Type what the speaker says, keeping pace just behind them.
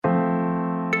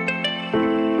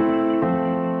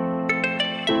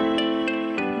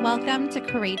Welcome to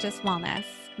Courageous Wellness.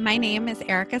 My name is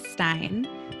Erica Stein.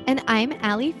 And I'm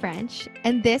Allie French,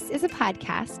 and this is a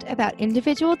podcast about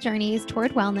individual journeys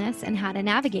toward wellness and how to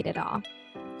navigate it all.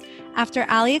 After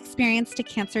Allie experienced a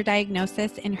cancer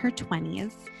diagnosis in her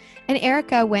 20s, and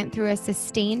Erica went through a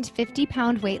sustained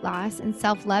 50-pound weight loss and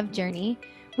self-love journey,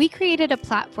 we created a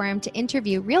platform to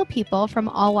interview real people from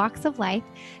all walks of life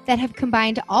that have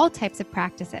combined all types of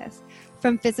practices.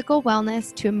 From physical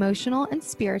wellness to emotional and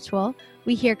spiritual,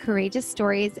 we hear courageous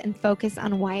stories and focus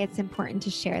on why it's important to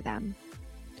share them.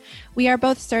 We are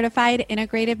both certified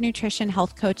integrative nutrition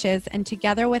health coaches, and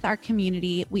together with our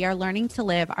community, we are learning to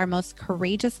live our most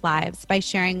courageous lives by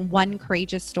sharing one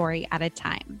courageous story at a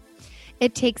time.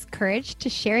 It takes courage to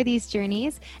share these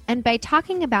journeys, and by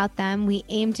talking about them, we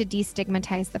aim to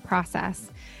destigmatize the process.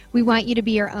 We want you to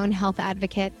be your own health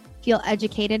advocate, feel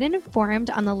educated and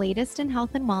informed on the latest in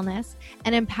health and wellness,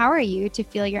 and empower you to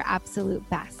feel your absolute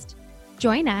best.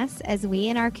 Join us as we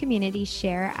and our community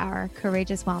share our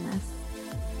courageous wellness.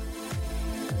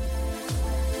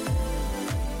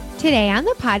 Today on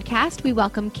the podcast, we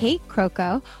welcome Kate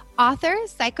Croco, author,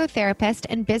 psychotherapist,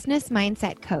 and business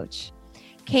mindset coach.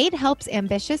 Kate helps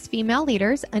ambitious female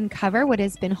leaders uncover what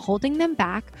has been holding them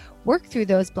back, work through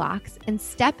those blocks, and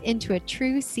step into a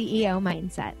true CEO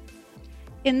mindset.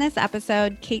 In this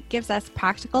episode, Kate gives us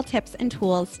practical tips and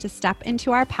tools to step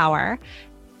into our power,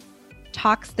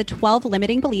 talks the 12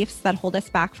 limiting beliefs that hold us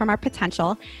back from our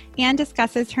potential, and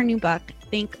discusses her new book,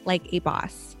 Think Like a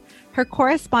Boss. Her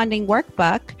corresponding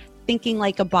workbook, Thinking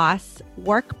Like a Boss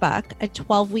Workbook, a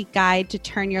 12-week guide to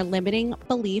turn your limiting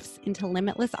beliefs into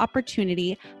limitless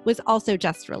opportunity, was also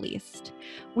just released.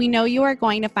 We know you are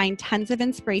going to find tons of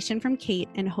inspiration from Kate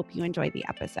and hope you enjoy the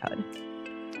episode.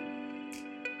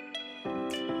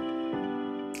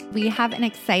 We have an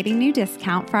exciting new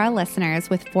discount for our listeners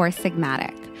with Four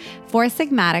Sigmatic. Four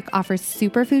Sigmatic offers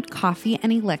superfood coffee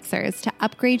and elixirs to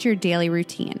upgrade your daily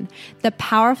routine. The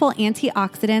powerful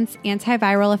antioxidants,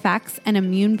 antiviral effects, and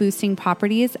immune-boosting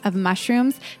properties of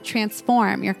mushrooms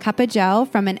transform your cup of joe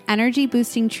from an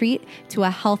energy-boosting treat to a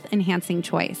health-enhancing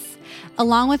choice.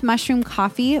 Along with mushroom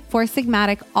coffee, Four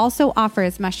Sigmatic also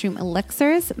offers mushroom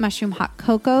elixirs, mushroom hot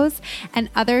cocos, and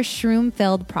other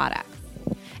shroom-filled products.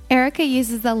 Erica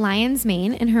uses the lion's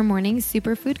mane in her morning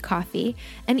superfood coffee,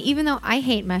 and even though I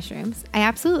hate mushrooms, I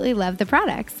absolutely love the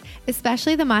products,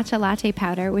 especially the matcha latte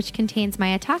powder, which contains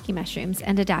maitake mushrooms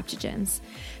and adaptogens.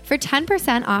 For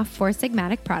 10% off Four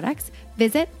Sigmatic products,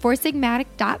 visit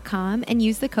foursigmatic.com and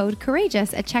use the code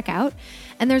COURAGEOUS at checkout,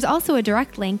 and there's also a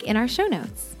direct link in our show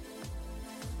notes.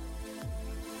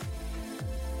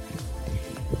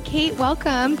 Kate,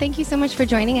 welcome. Thank you so much for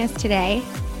joining us today.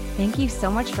 Thank you so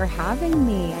much for having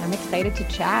me. I'm excited to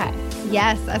chat.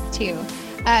 Yes, us too.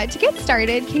 To get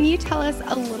started, can you tell us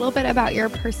a little bit about your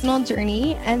personal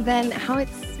journey and then how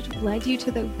it's sort of led you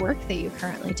to the work that you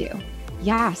currently do?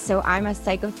 Yeah, so I'm a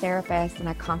psychotherapist and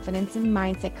a confidence and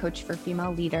mindset coach for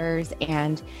female leaders.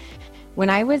 And when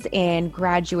I was in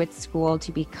graduate school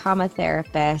to become a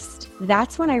therapist,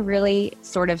 that's when I really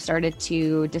sort of started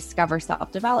to discover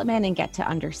self-development and get to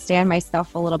understand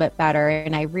myself a little bit better.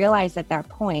 And I realized at that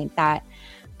point that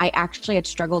I actually had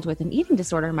struggled with an eating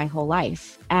disorder my whole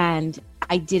life. And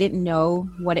I didn't know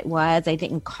what it was. I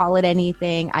didn't call it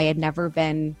anything. I had never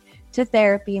been to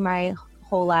therapy my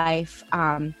whole life.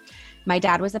 My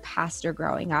dad was a pastor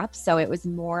growing up. So it was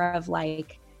more of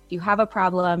like, if you have a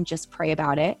problem, just pray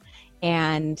about it.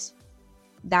 And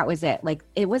that was it. Like,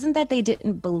 it wasn't that they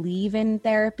didn't believe in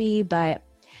therapy, but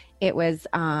it was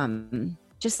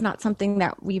just not something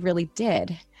that we really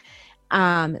did.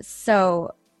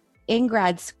 So in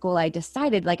grad school, I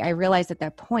decided, I realized at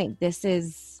that point, this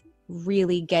is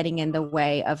really getting in the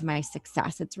way of my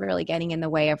success. It's really getting in the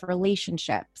way of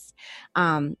relationships.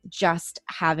 Just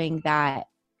having that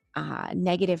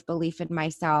negative belief in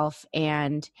myself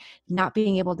and not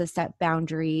being able to set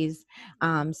boundaries.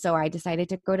 So I decided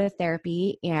to go to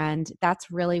therapy, and that's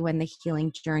really when the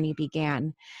healing journey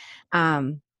began.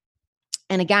 And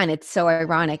again, it's so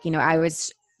ironic. I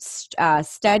was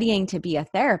studying to be a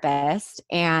therapist,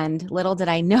 and little did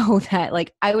I know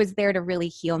that I was there to really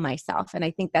heal myself. And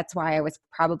I think that's why I was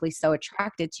probably so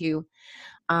attracted to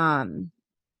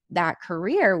that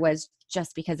career, was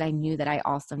just because I knew that I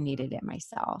also needed it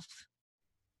myself.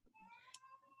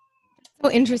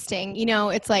 So interesting.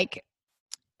 It's like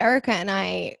Erica and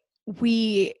I,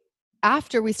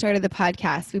 after we started the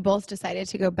podcast, we both decided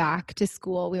to go back to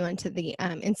school. We went to the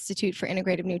Institute for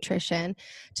Integrative Nutrition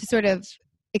to sort of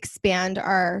expand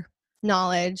our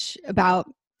knowledge about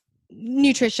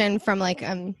nutrition from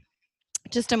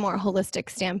just a more holistic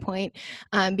standpoint,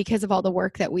 because of all the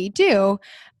work that we do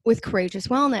with Courageous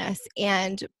Wellness.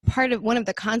 And one of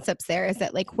the concepts there is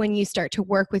that, like, when you start to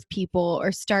work with people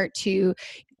or start to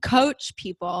coach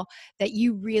people, that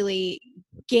you really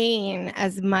gain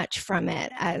as much from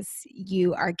it as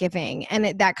you are giving.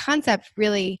 And that concept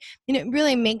really, it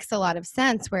really makes a lot of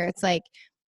sense, where it's like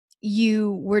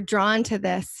you were drawn to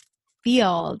this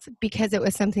field because it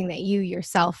was something that you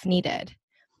yourself needed.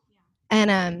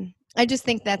 And I just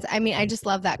think I just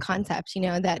love that concept,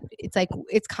 that it's like,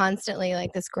 it's constantly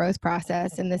like this growth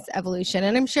process and this evolution.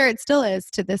 And I'm sure it still is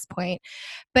to this point.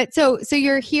 But so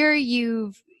you're here,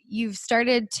 you've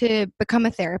started to become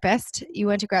a therapist. You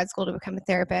went to grad school to become a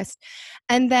therapist.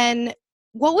 And then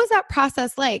what was that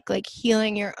process like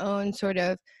healing your own sort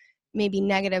of maybe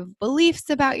negative beliefs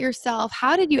about yourself?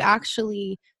 How did you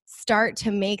actually start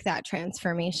to make that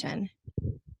transformation?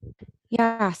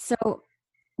 Yeah. So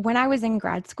when I was in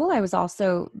grad school, I was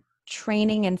also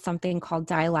training in something called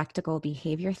dialectical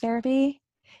behavior therapy.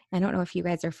 I don't know if you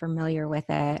guys are familiar with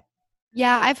it.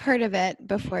 Yeah, I've heard of it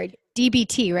before.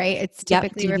 DBT, right? It's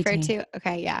typically referred to.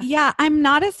 Okay, yeah. Yeah, I'm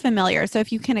not as familiar. So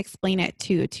if you can explain it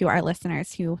to our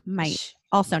listeners who might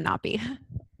also not be.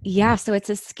 Yeah, so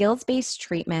it's a skills-based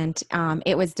treatment.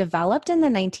 It was developed in the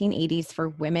 1980s for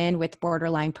women with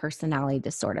borderline personality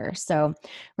disorder. So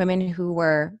women who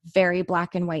were very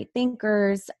black and white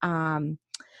thinkers.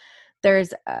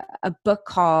 There's a book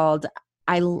called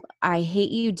I Hate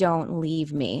You, Don't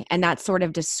Leave Me. And that sort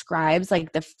of describes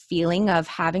like the feeling of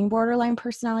having borderline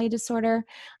personality disorder.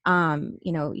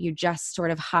 You're just sort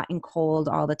of hot and cold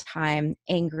all the time,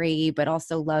 angry, but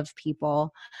also love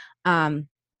people.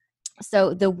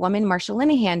 So the woman, Marsha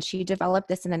Linehan, she developed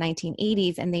this in the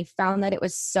 1980s, and they found that it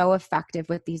was so effective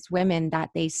with these women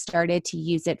that they started to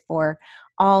use it for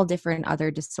all different other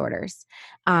disorders.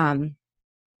 And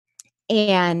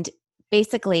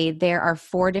basically, there are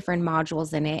 4 different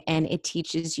modules in it, and it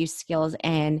teaches you skills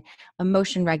in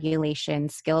emotion regulation,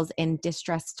 skills in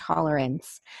distress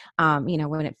tolerance,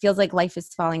 when it feels like life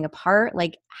is falling apart,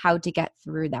 like how to get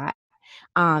through that.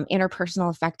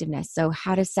 Interpersonal effectiveness. So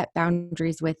how to set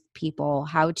boundaries with people,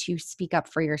 how to speak up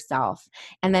for yourself.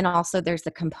 And then also there's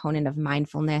the component of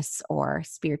mindfulness or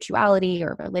spirituality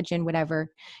or religion,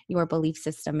 whatever your belief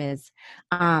system is.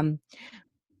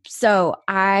 So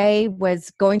I was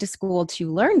going to school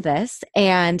to learn this,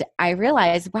 and I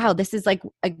realized, wow, this is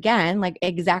again,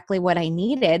 exactly what I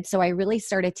needed. So I really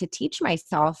started to teach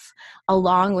myself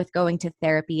along with going to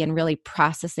therapy and really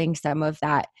processing some of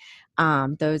that,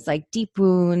 those deep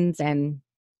wounds and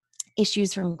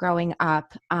issues from growing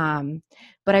up.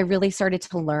 But I really started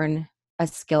to learn a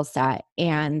skill set,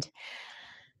 and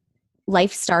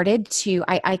life started to,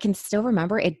 I can still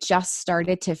remember, it just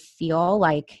started to feel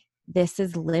like this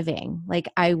is living. Like,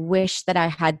 I wish that I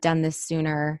had done this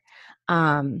sooner.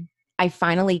 I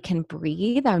finally can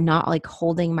breathe. I'm not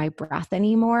holding my breath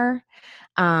anymore,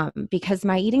 because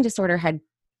my eating disorder had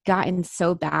gotten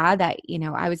so bad that,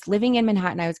 I was living in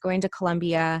Manhattan. I was going to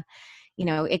Columbia.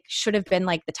 It should have been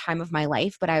the time of my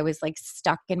life, but I was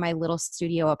stuck in my little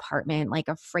studio apartment,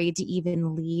 afraid to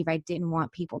even leave. I didn't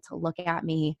want people to look at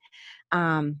me.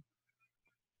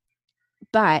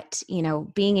 But,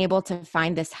 being able to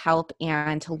find this help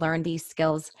and to learn these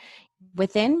skills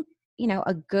within,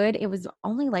 it was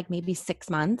only maybe 6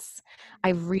 months, I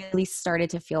really started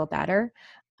to feel better.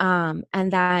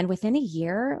 And then within a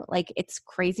year, it's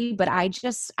crazy, but I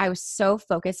was so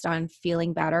focused on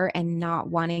feeling better and not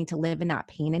wanting to live in that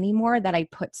pain anymore that I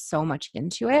put so much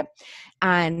into it.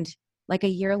 And a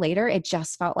year later, it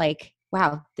just felt like,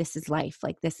 wow, this is life.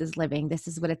 This is living. This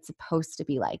is what it's supposed to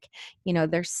be like.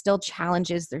 There's still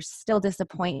challenges, there's still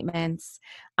disappointments.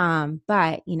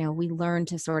 But we learn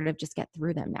to sort of just get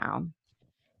through them now.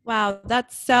 Wow.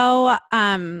 That's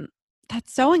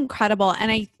so incredible.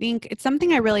 And I think it's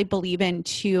something I really believe in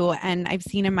too. And I've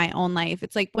seen in my own life.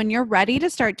 It's when you're ready to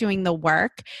start doing the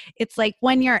work, it's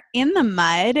when you're in the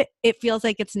mud, it feels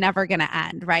like it's never going to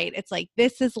end, right? It's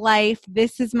this is life.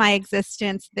 This is my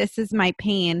existence. This is my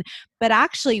pain. But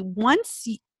actually, once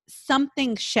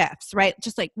something shifts, right?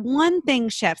 Just one thing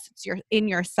shifts, it's in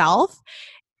yourself.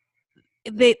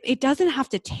 It doesn't have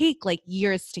to take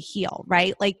years to heal,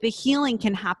 right? The healing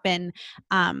can happen,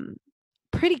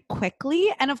 pretty quickly.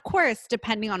 And of course,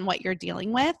 depending on what you're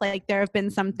dealing with, there have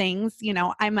been some things,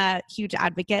 I'm a huge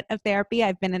advocate of therapy.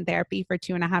 I've been in therapy for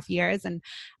 2.5 years, and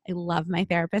I love my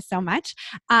therapist so much.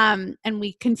 And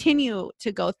we continue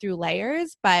to go through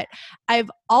layers, but I've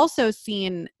also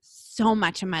seen so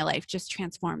much in my life just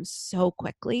transform so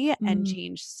quickly and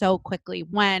change so quickly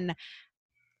when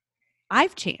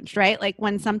I've changed, right? Like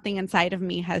when something inside of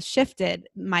me has shifted,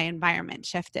 my environment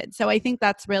shifted. So I think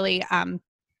that's really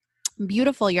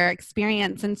beautiful, your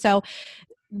experience. And so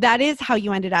that is how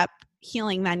you ended up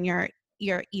healing then your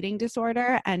eating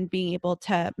disorder and being able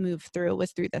to move through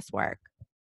was through this work.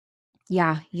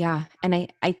 Yeah, yeah.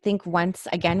 And I think once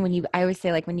again, I always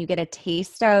say, like, when you get a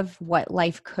taste of what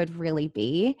life could really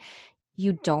be,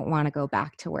 you don't want to go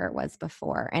back to where it was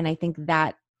before. And I think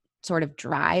that sort of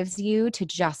drives you to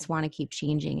just want to keep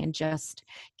changing and just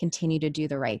continue to do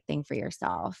the right thing for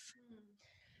yourself.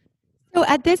 So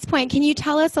at this point, can you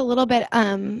tell us a little bit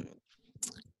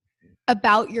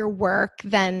about your work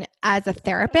then as a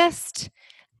therapist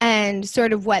and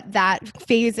sort of what that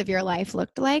phase of your life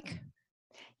looked like?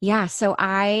 Yeah, so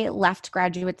I left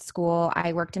graduate school.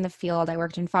 I worked in the field. I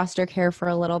worked in foster care for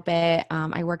a little bit.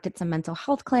 I worked at some mental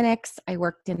health clinics. I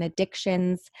worked in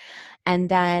addictions. And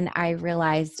then I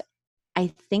realized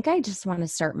I think I just want to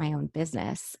start my own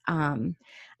business. I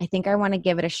think I want to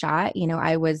give it a shot.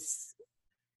 I was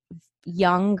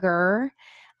younger,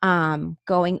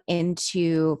 going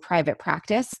into private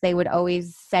practice. They would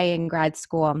always say in grad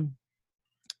school,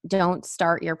 don't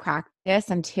start your practice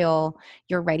until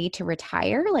you're ready to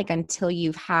retire, like until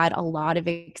you've had a lot of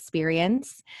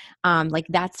experience. Like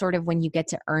that's sort of when you get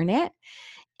to earn it.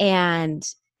 And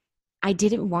I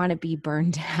didn't want to be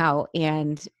burned out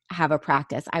and have a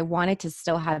practice. I wanted to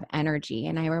still have energy.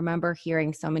 And I remember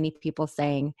hearing so many people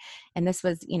saying, and this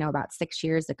was, about 6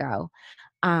 years ago,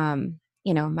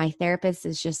 my therapist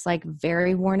is just like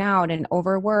very worn out and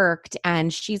overworked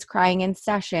and she's crying in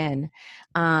session.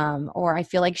 Or I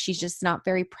feel like she's just not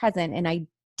very present. And I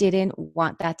didn't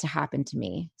want that to happen to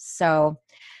me. So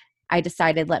I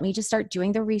decided, let me just start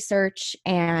doing the research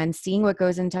and seeing what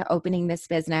goes into opening this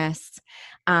business.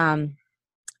 And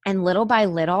little by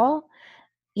little,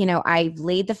 I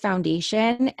laid the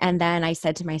foundation, and then I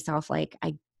said to myself, like,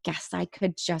 I guess I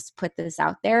could just put this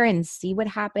out there and see what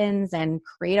happens and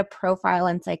create a profile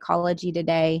in Psychology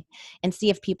Today and see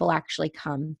if people actually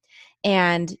come.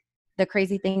 And the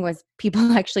crazy thing was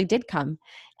people actually did come,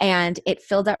 and it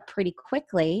filled up pretty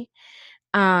quickly.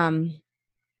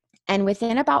 And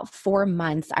within about 4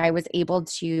 months, I was able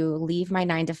to leave my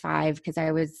 9 to 5 because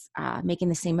I was making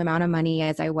the same amount of money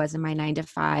as I was in my 9 to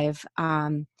 5,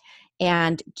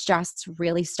 and just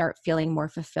really start feeling more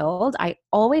fulfilled. I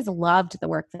always loved the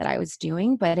work that I was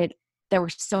doing, but there were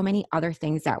so many other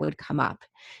things that would come up.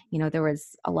 There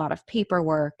was a lot of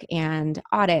paperwork and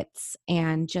audits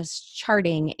and just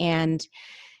charting, and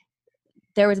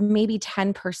there was maybe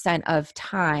 10% of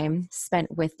time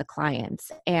spent with the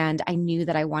clients. And I knew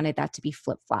that I wanted that to be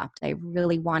flip-flopped. I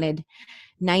really wanted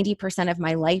 90% of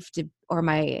my life or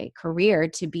my career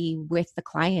to be with the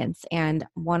clients and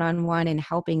one-on-one and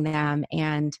helping them,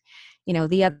 and,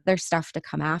 the other stuff to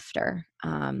come after.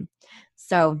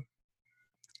 So,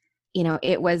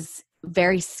 it was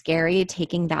very scary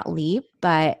taking that leap,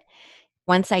 but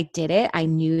once I did it, I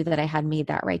knew that I had made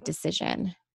that right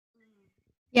decision.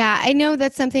 Yeah, I know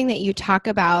that's something that you talk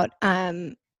about,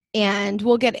 and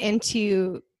we'll get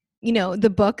into,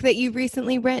 the book that you've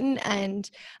recently written and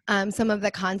some of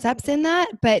the concepts in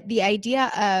that. But the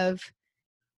idea of,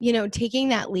 taking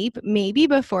that leap maybe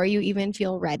before you even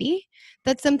feel ready,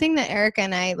 that's something that Erica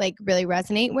and I really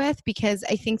resonate with, because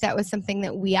I think that was something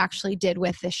that we actually did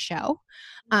with this show.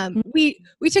 We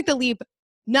took the leap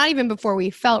not even before we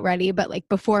felt ready, but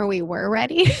before we were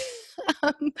ready.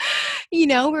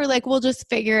 We're like, we'll just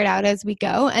figure it out as we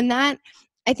go. And that,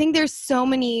 I think there's so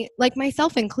many,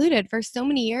 myself included, for so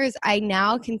many years, I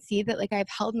now can see that I've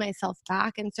held myself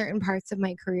back in certain parts of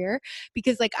my career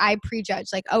because I prejudge,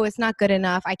 oh, it's not good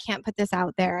enough. I can't put this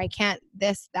out there. I can't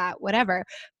this, that, whatever.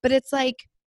 But it's the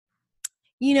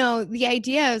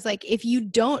idea is if you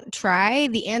don't try,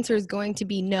 the answer is going to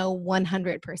be no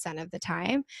 100% of the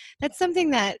time. That's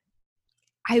something that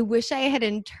I wish I had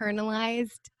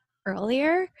internalized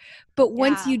earlier, but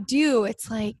once you do, it's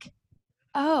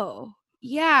oh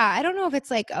yeah, I don't know if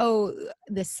it's oh,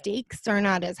 the stakes are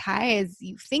not as high as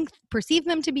you perceive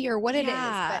them to be, or what it is,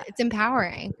 but it's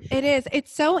empowering. It is.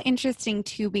 It's so interesting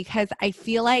too, because I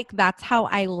feel like that's how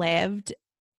I lived,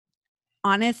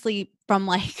 honestly, from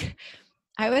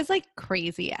I was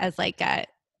crazy as a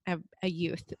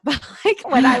youth, but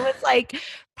when I was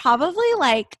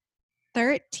probably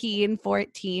 13,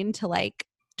 14 to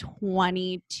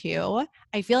 22,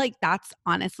 I feel like that's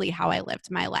honestly how I lived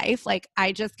my life.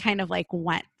 I just kind of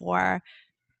went for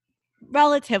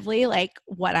relatively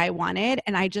what I wanted,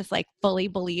 and I just fully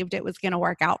believed it was going to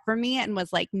work out for me, and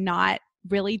was not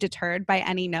really deterred by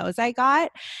any no's I got.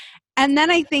 And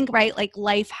then I think,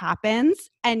 life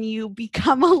happens and you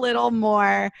become a little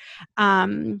more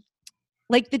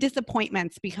like the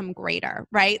disappointments become greater,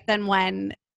 right? Than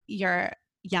when you're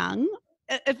young.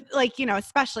 Like, you know,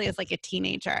 especially as like a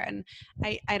teenager. And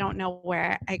I don't know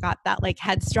where I got that like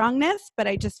headstrongness, but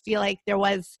I just feel like there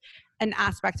was an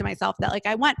aspect of myself that like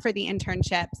I went for the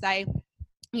internships. I,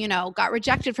 you know, got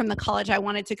rejected from the college I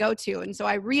wanted to go to. And so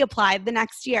I reapplied the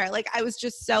next year. Like I was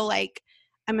just so like,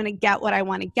 I'm going to get what I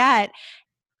want to get.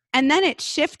 And then it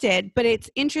shifted, but it's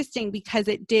interesting because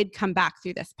it did come back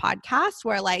through this podcast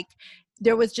where like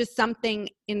there was just something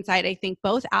inside, I think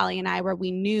both Allie and I, where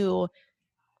we knew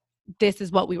this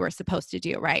is what we were supposed to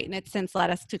do, right? And it's since led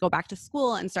us to go back to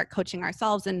school and start coaching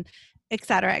ourselves and et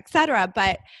cetera, et cetera.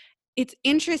 But it's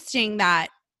interesting that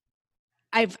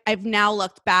I've now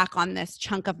looked back on this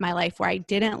chunk of my life where I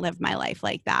didn't live my life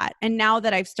like that. And now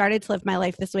that I've started to live my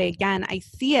life this way again, I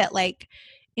see it like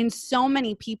in so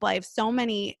many people. I have so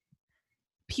many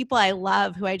people I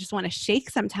love who I just want to shake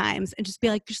sometimes and just be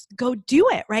like, just go do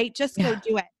it, right? Just go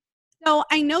do it. So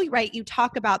I know, right, you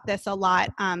talk about this a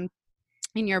lot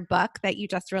in your book that you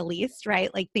just released,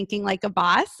 right? Like Thinking Like a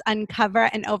Boss, Uncover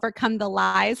and Overcome the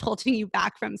Lies Holding You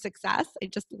Back from Success. I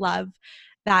just love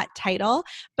that title.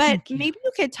 But maybe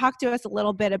you could talk to us a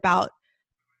little bit about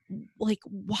like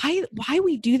why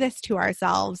we do this to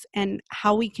ourselves and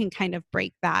how we can kind of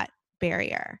break that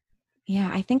barrier. Yeah,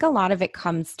 I think a lot of it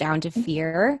comes down to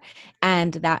fear,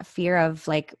 and that fear of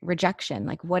like rejection.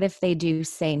 Like, what if they do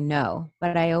say no?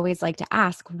 But I always like to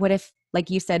ask, what if, like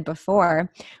you said before,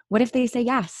 what if they say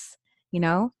yes? You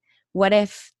know, what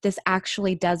if this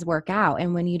actually does work out?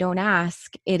 And when you don't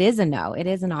ask, it is a no. It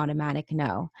is an automatic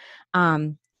no.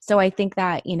 So I think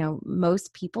that, you know,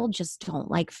 most people just don't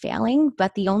like failing,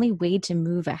 but the only way to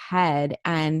move ahead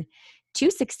and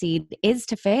to succeed is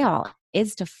to fail,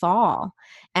 is to fall,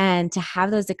 and to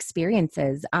have those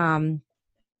experiences.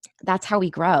 That's how we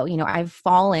grow. You know, I've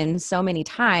fallen so many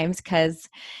times because,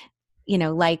 you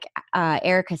know, like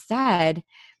Erica said,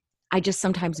 I just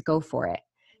sometimes go for it.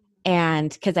 And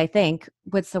because I think,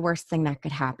 what's the worst thing that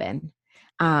could happen?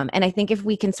 And I think if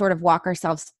we can sort of walk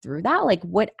ourselves through that, like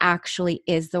what actually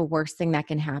is the worst thing that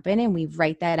can happen, and we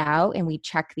write that out and we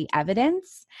check the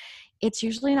evidence, it's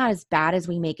usually not as bad as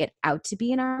we make it out to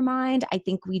be in our mind. I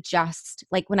think we just,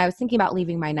 like when I was thinking about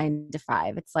leaving my 9 to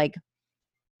 5, it's like,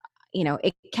 you know,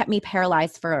 it kept me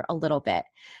paralyzed for a little bit.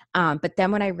 But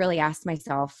then when I really asked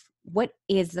myself, what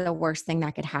is the worst thing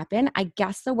that could happen? I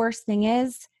guess the worst thing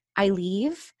is I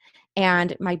leave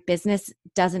and my business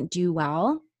doesn't do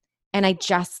well, and I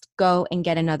just go and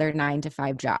get another 9 to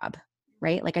 5 job,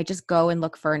 right? Like I just go and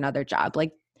look for another job.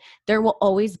 Like there will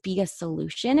always be a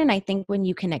solution. And I think when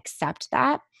you can accept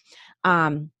that,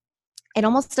 it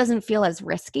almost doesn't feel as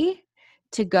risky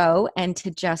to go and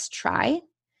to just try.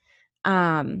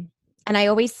 And I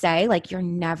always say, like, you're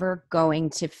never going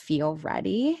to feel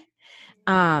ready.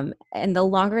 And the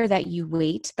longer that you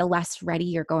wait, the less ready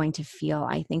you're going to feel.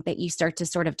 I think that you start to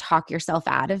sort of talk yourself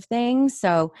out of things.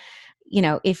 So, you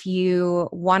know, if you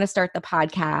want to start the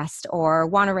podcast or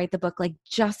want to write the book, like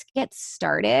just get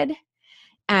started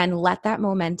and let that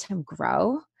momentum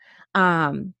grow.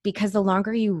 Because the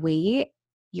longer you wait,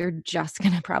 you're just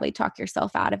going to probably talk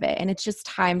yourself out of it. And it's just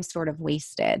time sort of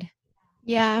wasted.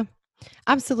 Yeah,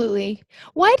 absolutely.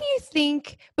 Why do you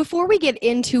think, before we get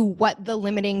into what the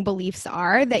limiting beliefs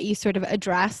are that you sort of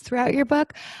address throughout your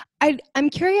book, I'm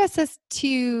curious as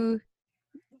to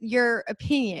your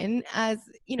opinion as,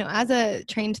 you know, as a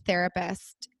trained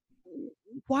therapist,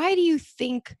 why do you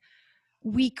think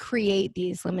we create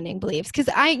these limiting beliefs? Because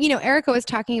Erica was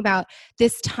talking about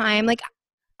this time, like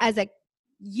as a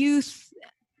youth,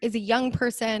 as a young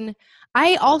person,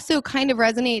 I also kind of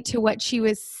resonate to what she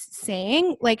was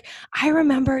saying. Like, I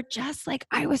remember just like,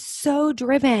 I was so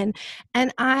driven,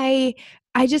 and I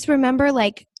just remember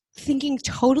like thinking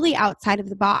totally outside of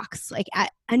the box, like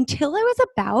until I was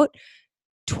about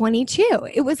 22.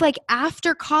 It was like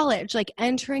after college, like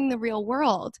entering the real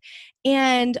world.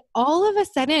 And all of a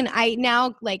sudden, I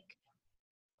now like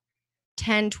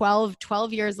 10, 12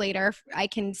 years later, I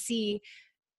can see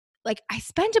like I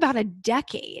spent about a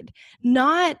decade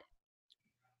not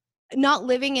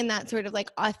living in that sort of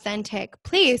like authentic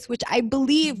place, which I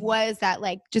believe was that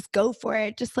like, just go for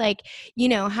it. Just like, you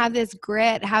know, have this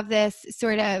grit, have this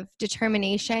sort of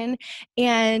determination.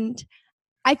 And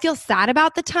I feel sad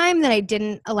about the time that I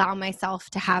didn't allow myself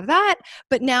to have that.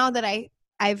 But now that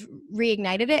I've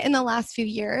reignited it in the last few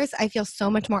years, I feel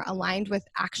so much more aligned with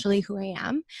actually who I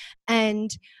am.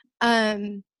 And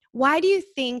why do you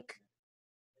think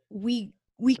we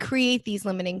create these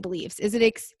limiting beliefs? Is it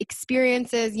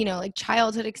experiences, you know, like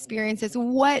childhood experiences?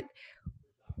 What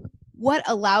what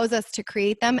allows us to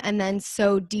create them and then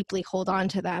so deeply hold on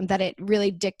to them that it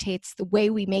really dictates the way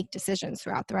we make decisions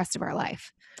throughout the rest of our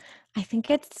life? I think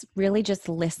it's really just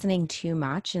listening too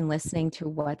much and listening to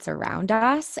what's around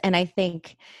us. And I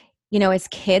think, as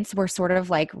kids, we're sort of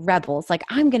like rebels, like,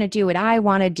 I'm going to do what I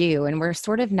want to do. And we're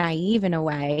sort of naive in a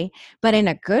way, but in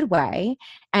a good way.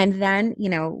 And then,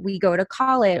 we go to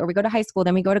college or we go to high school,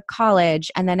 then we go to college.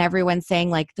 And then everyone's saying,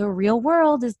 like, the real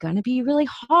world is going to be really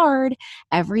hard.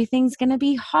 Everything's going to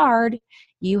be hard.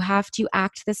 You have to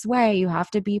act this way. You have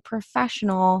to be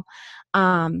professional.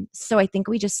 So I think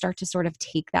we just start to sort of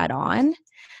take that on.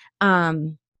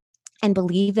 And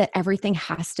believe that everything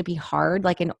has to be hard.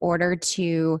 Like, in order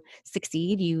to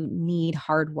succeed, you need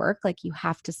hard work. Like, you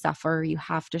have to suffer, you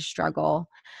have to struggle.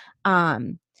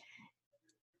 And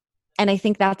I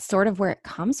think that's sort of where it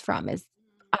comes from, is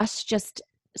us just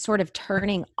sort of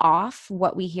turning off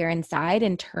what we hear inside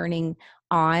and turning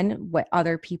on what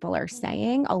other people are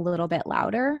saying a little bit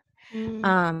louder.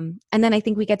 And then I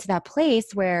think we get to that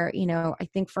place where, I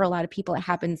think for a lot of people, it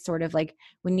happens sort of like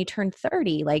when you turn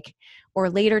 30, like, or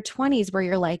later 20s, where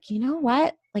you're like, you know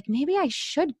what, like, maybe I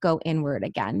should go inward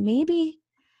again. Maybe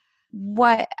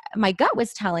what my gut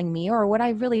was telling me or what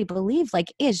I really believe,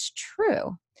 like, is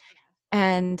true.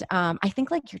 And I think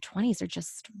like your 20s are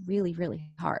just really, really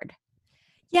hard.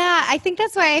 Yeah, I think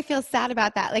that's why I feel sad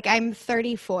about that. Like, I'm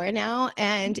 34 now,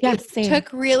 and it same.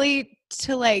 took really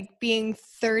to like being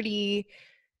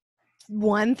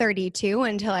 31, 32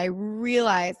 until I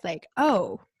realized, like,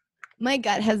 oh, my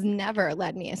gut has never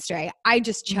led me astray. I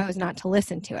just chose not to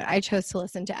listen to it. I chose to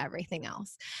listen to everything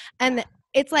else. And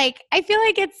it's like, I feel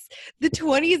like it's the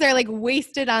 20s are like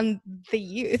wasted on the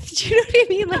youth. Do you know what I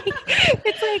mean? Like,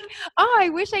 it's like, oh, I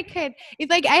wish I could, if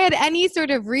like I had any sort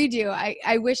of redo,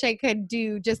 I wish I could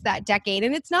do just that decade.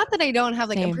 And it's not that I don't have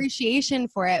like Same. appreciation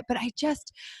for it, but I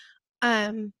just,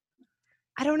 I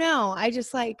don't know. I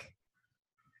just like,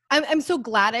 I'm so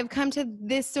glad I've come to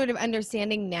this sort of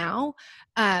understanding now,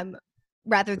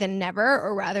 rather than never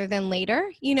or rather than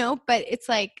later, but it's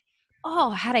like, oh,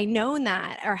 had I known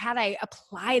that or had I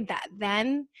applied that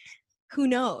then, who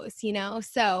knows,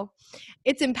 So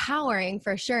it's empowering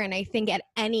for sure. And I think at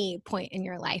any point in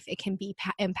your life, it can be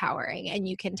empowering and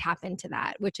you can tap into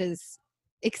that, which is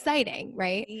exciting,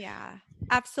 right? Yeah,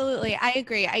 absolutely. I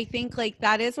agree. I think like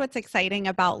that is what's exciting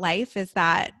about life, is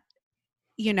that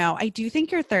I do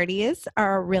think your 30s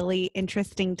are a really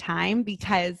interesting time,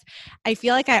 because I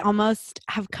feel like I almost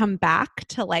have come back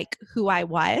to like who I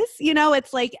was,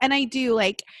 it's like, and I do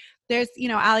like, there's,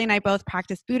 Ali and I both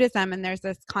practice Buddhism, and there's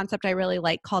this concept I really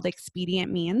like called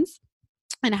expedient means,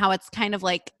 and how it's kind of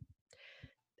like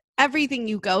everything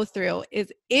you go through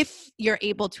is, if you're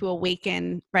able to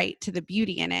awaken right to the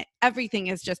beauty in it, everything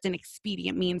is just an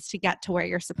expedient means to get to where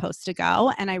you're supposed to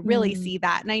go. And I really see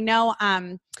that. And I know,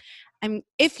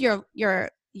 if you're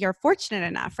fortunate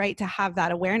enough, right, to have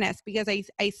that awareness, because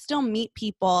I still meet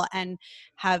people and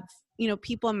have,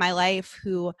 people in my life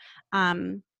who,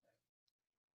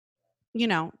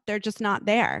 they're just not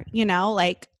there,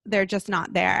 like they're just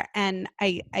not there. And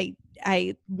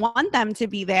I want them to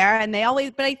be there, and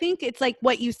but I think it's like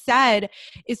what you said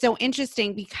is so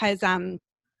interesting, because,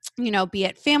 be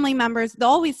it family members, they'll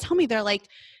always tell me, they're like,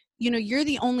 you're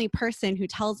the only person who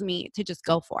tells me to just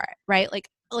go for it, right? Like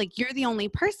you're the only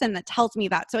person that tells me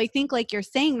that. So I think like you're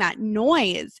saying, that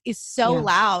noise is so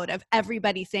loud of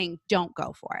everybody saying, don't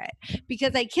go for it.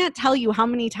 Because I can't tell you how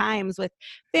many times with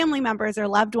family members or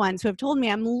loved ones who have told me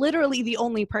I'm literally the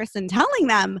only person telling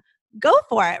them, go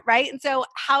for it, right? And so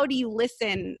how do you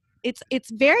listen? It's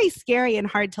very scary and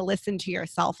hard to listen to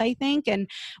yourself, I think. And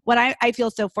what I feel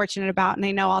so fortunate about, and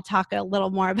I know I'll talk a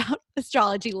little more about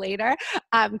astrology later,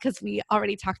 because we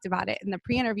already talked about it in the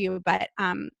pre-interview, but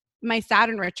my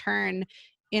Saturn return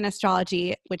in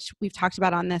astrology, which we've talked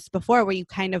about on this before, where you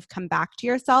kind of come back to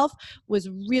yourself, was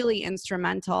really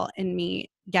instrumental in me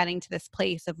getting to this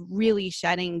place of really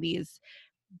shedding these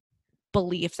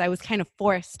beliefs. I was kind of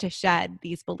forced to shed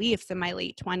these beliefs in my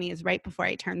late 20s, right before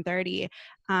I turned 30,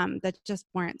 that just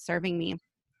weren't serving me.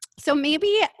 So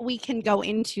maybe we can go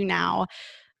into now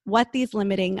what these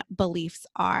limiting beliefs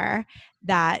are,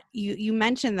 that you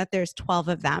mentioned that there's 12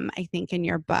 of them, I think, in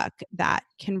your book, that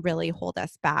can really hold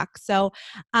us back. So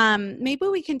maybe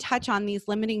we can touch on these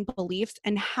limiting beliefs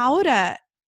and how to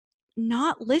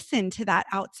not listen to that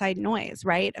outside noise,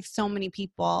 right, of so many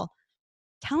people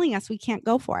telling us we can't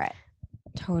go for it.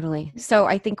 Totally. So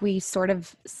I think we sort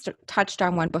of touched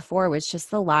on one before, was just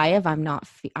the lie of I'm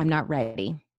not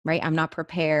ready. right? I'm not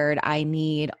prepared. I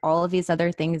need all of these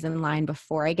other things in line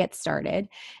before I get started.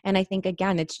 And I think,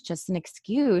 again, it's just an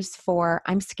excuse for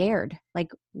I'm scared.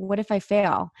 Like, what if I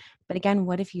fail? But again,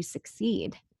 what if you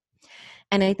succeed?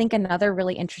 And I think another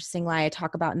really interesting lie I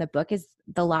talk about in the book is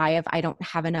the lie of I don't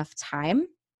have enough time.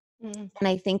 Mm. And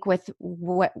I think with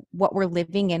what we're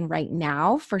living in right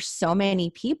now, for so many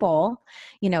people,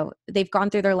 they've gone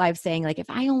through their lives saying, like, if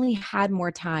I only had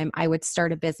more time, I would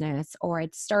start a business, or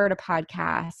I'd start a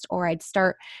podcast, or I'd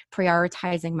start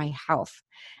prioritizing my health.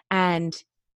 And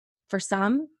for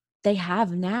some, they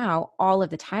have now all of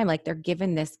the time, like they're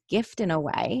given this gift in a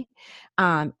way,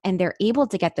 and they're able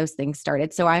to get those things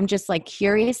started. So I'm just like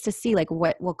curious to see like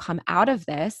what will come out of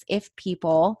this if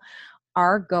people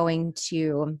are going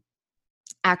to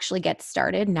actually get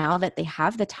started now that they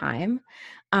have the time.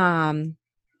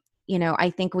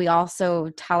 I think we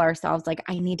also tell ourselves like,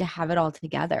 I need to have it all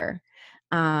together.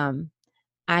 I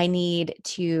need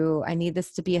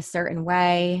this to be a certain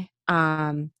way.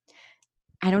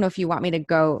 I don't know if you want me to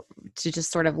go to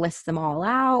just sort of list them all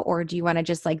out, or do you want to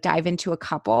just like dive into a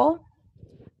couple?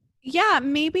 Yeah,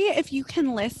 maybe if you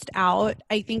can list out,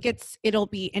 I think it'll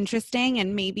be interesting,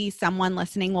 and maybe someone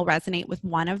listening will resonate with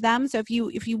one of them. So if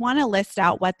you want to list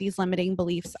out what these limiting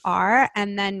beliefs are,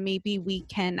 and then maybe we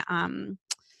can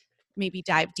maybe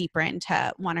dive deeper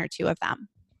into one or two of them.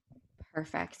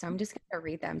 Perfect. So I'm just going to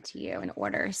read them to you in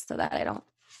order so that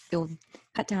you'll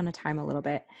cut down the time a little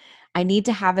bit. I need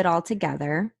to have it all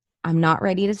together. I'm not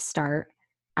ready to start.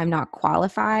 I'm not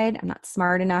qualified. I'm not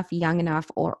smart enough, young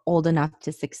enough, or old enough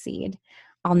to succeed.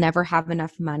 I'll never have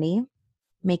enough money.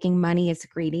 Making money is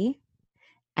greedy.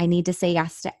 I need to say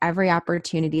yes to every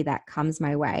opportunity that comes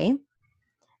my way.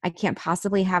 I can't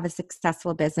possibly have a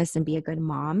successful business and be a good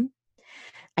mom.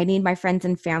 I need my friends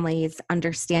and family's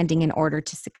understanding in order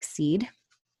to succeed.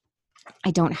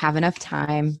 I don't have enough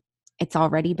time. It's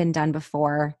already been done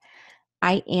before.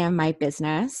 I am my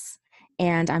business,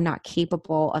 and I'm not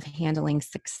capable of handling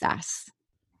success.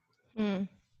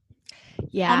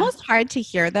 Yeah. Almost hard to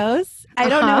hear those. I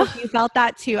don't know if you felt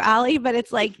that too, Allie, but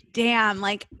it's like, damn,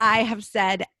 like I have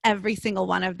said every single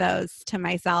one of those to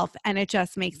myself, and it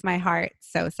just makes my heart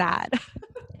so sad.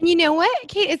 You know what,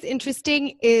 Kate, is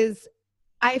interesting is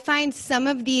I find some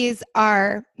of these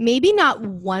are maybe not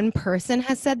one person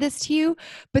has said this to you,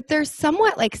 but they're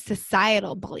somewhat like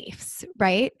societal beliefs,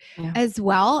 right? Yeah. As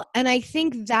well. And I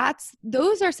think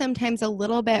those are sometimes a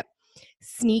little bit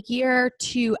sneakier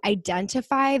to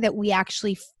identify that we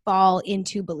actually fall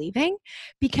into believing,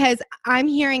 because I'm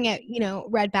hearing it,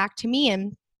 read back to me,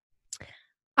 and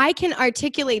I can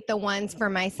articulate the ones for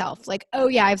myself, like, oh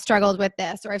yeah, I've struggled with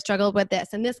this, or I've struggled with this,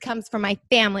 and this comes from my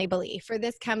family belief, or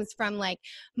this comes from like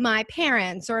my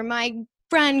parents or my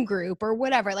friend group or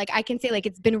whatever. Like I can say like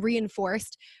it's been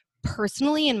reinforced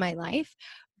personally in my life,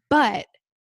 but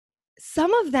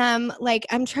some of them, like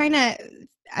I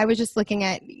was just looking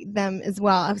at them as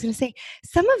well. I was going to say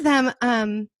some of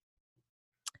them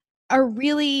are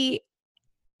really,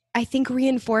 I think,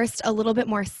 reinforced a little bit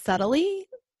more subtly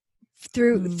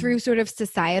through sort of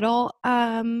societal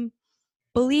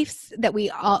beliefs that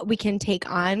we can take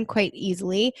on quite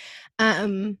easily.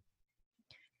 The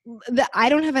I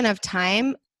don't have enough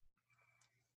time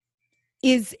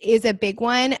is a big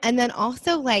one, and then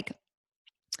also like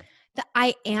the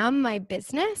I am my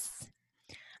business.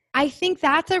 I think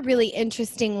that's a really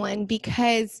interesting one,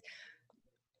 because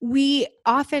we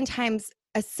oftentimes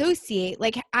associate,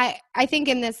 like I think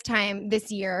in this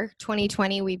year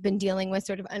 2020, we've been dealing with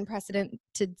sort of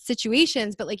unprecedented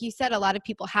situations, but like you said, a lot of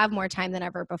people have more time than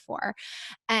ever before.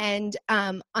 And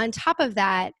on top of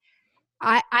that,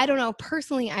 I don't know,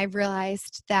 personally, I've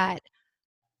realized that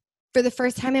for the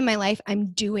first time in my life, I'm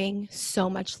doing so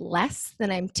much less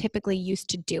than I'm typically used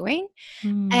to doing.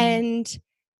 And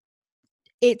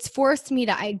it's forced me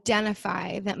to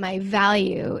identify that my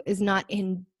value is not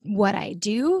in what I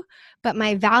do, but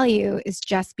my value is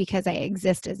just because I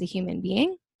exist as a human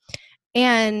being.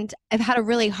 And I've had a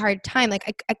really hard time.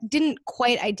 Like I didn't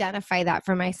quite identify that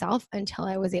for myself until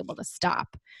I was able to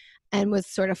stop and was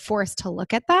sort of forced to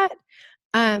look at that.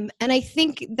 And I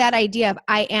think that idea of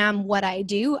I am what I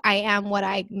do, I am what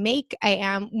I make, I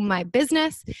am my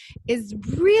business is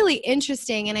really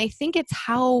interesting. And I think it's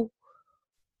how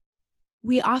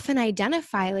we often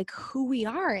identify like who we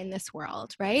are in this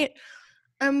world, right?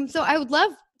 So I would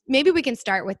love, maybe we can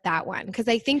start with that one, because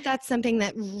I think that's something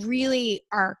that really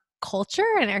our culture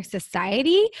and our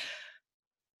society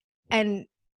and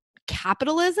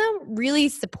capitalism really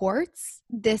supports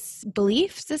this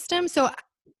belief system. So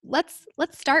let's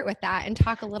start with that and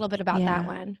talk a little bit about that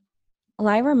one. Well,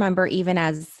 I remember even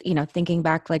as, thinking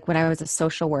back, like when I was a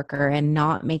social worker and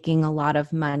not making a lot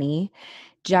of money,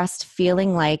 just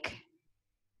feeling like,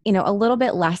 a little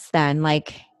bit less than,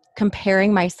 like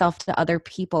comparing myself to other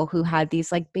people who had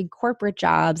these like big corporate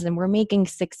jobs and were making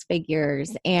six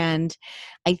figures. And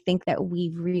I think that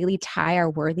we really tie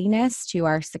our worthiness to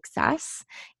our success.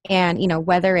 And,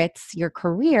 whether it's your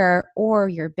career or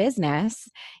your business,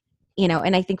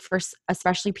 and I think for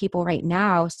especially people right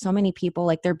now, so many people,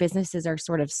 like their businesses are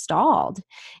sort of stalled.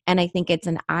 And I think it's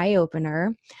an eye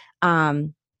opener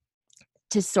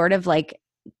to sort of like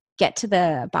get to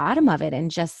the bottom of it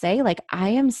and just say, like, I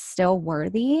am still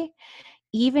worthy,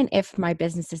 even if my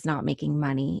business is not making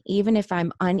money, even if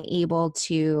I'm unable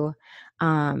to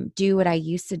do what I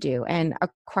used to do. And a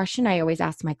question I always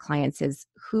ask my clients is,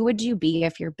 who would you be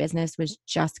if your business was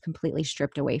just completely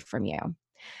stripped away from you?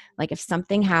 Like if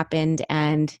something happened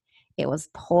and it was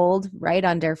pulled right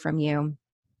under from you,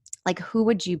 like who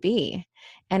would you be?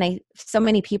 And so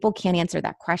many people can't answer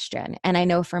that question. And I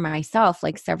know for myself,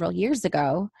 like several years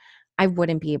ago, I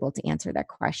wouldn't be able to answer that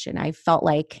question. I felt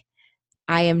like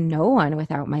I am no one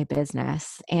without my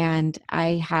business. And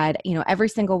I had, every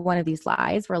single one of these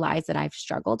lies were lies that I've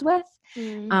struggled with.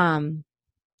 And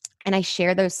I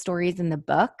share those stories in the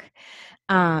book.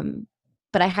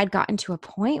 But I had gotten to a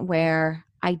point where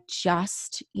I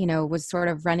just, was sort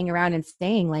of running around and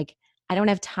saying like, I don't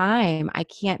have time. I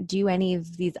can't do any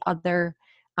of these other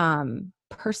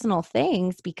personal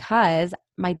things because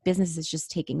my business is just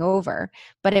taking over.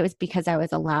 But it was because I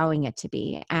was allowing it to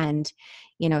be. And,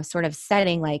 sort of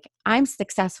setting like, I'm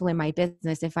successful in my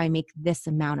business if I make this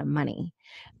amount of money.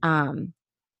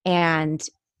 And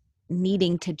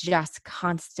needing to just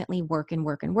constantly work and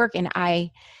work and work. And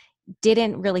I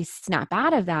didn't really snap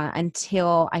out of that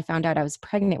until I found out I was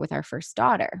pregnant with our first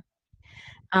daughter,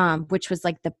 which was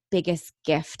like the biggest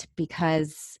gift,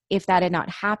 because if that had not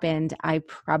happened, I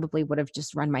probably would have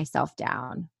just run myself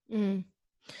down.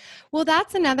 Well,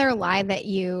 that's another lie that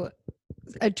you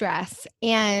address.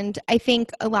 And I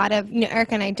think a lot of,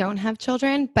 Erica and I don't have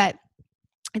children, but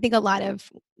I think a lot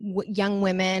of young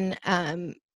women,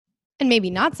 and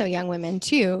maybe not so young women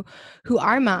too, who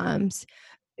are moms,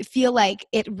 feel like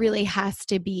it really has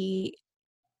to be,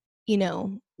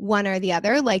 one or the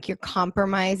other. Like you're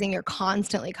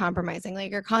constantly compromising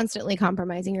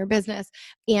your business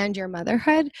and your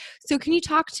motherhood. So can you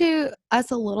talk to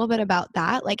us a little bit about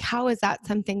that? Like, how is that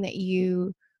something that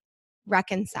you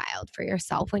reconciled for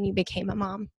yourself when you became a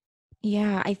mom?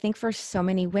 Yeah, I think for so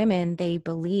many women, they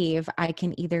believe I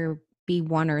can either be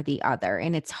one or the other.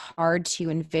 And it's hard to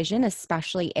envision,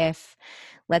 especially if,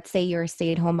 let's say you're a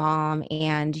stay-at-home mom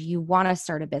and you want to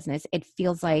start a business. It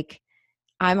feels like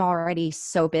I'm already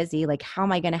so busy. Like, how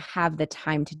am I going to have the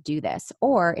time to do this?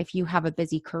 Or if you have a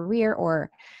busy career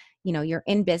or, you're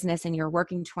in business and you're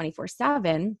working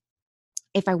 24/7,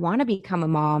 if I want to become a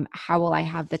mom, how will I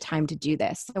have the time to do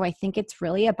this? So I think it's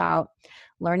really about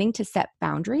learning to set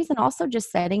boundaries and also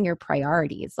just setting your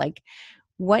priorities. Like,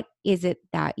 what is it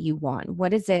that you want?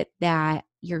 What is it that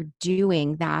you're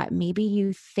doing that maybe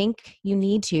you think you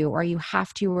need to, or you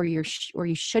have to, or you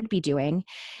should be doing,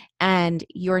 and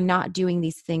you're not doing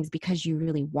these things because you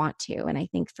really want to? And I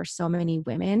think for so many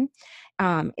women,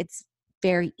 it's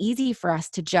very easy for us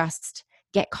to just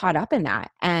get caught up in that.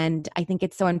 And I think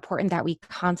it's so important that we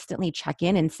constantly check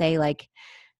in and say like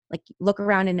look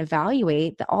around and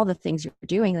evaluate all the things you're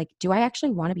doing. Like, do I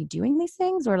actually want to be doing these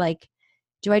things? Or like,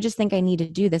 do I just think I need to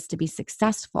do this to be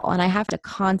successful? And I have to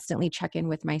constantly check in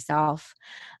with myself.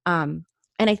 And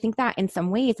I think that in some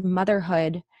ways,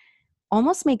 motherhood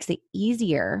almost makes it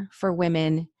easier for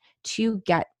women to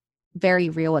get very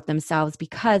real with themselves,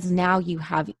 because now you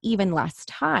have even less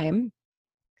time.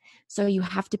 So you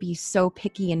have to be so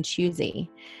picky and choosy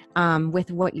with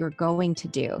what you're going to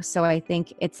do. So I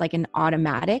think it's like an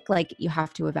automatic, like you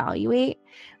have to evaluate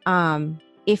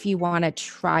if you want to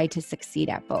try to succeed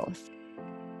at both.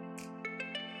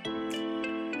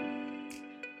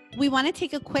 We want to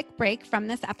take a quick break from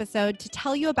this episode to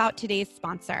tell you about today's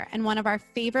sponsor and one of our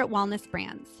favorite wellness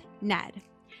brands, Ned.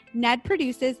 Ned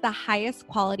produces the highest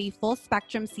quality full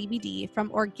spectrum CBD from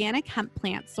organic hemp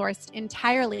plants sourced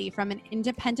entirely from an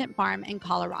independent farm in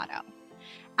Colorado.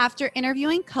 After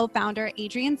interviewing co-founder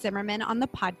Adrian Zimmerman on the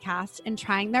podcast and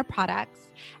trying their products,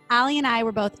 Allie and I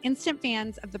were both instant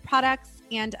fans of the products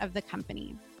and of the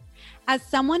company. As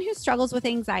someone who struggles with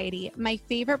anxiety, my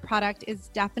favorite product is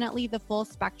definitely the full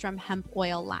spectrum hemp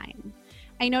oil line.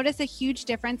 I notice a huge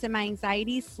difference in my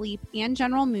anxiety, sleep, and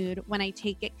general mood when I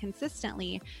take it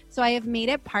consistently, so I have made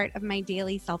it part of my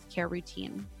daily self-care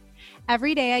routine.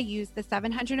 Every day I use the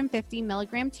 750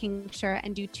 milligram tincture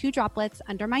and do 2 droplets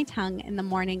under my tongue in the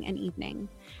morning and evening.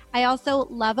 I also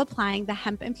love applying the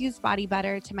hemp-infused body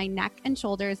butter to my neck and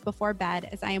shoulders before bed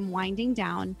as I am winding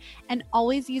down, and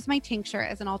always use my tincture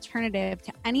as an alternative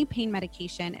to any pain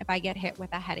medication if I get hit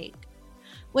with a headache.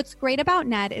 What's great about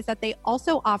Ned is that they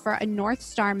also offer a North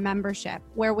Star membership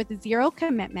where with zero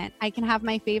commitment, I can have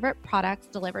my favorite products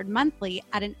delivered monthly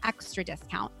at an extra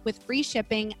discount with free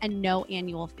shipping and no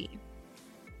annual fee.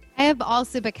 I have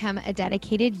also become a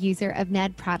dedicated user of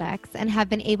Ned products and have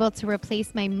been able to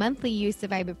replace my monthly use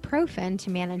of ibuprofen to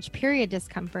manage period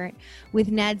discomfort with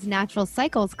Ned's Natural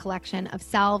Cycles collection of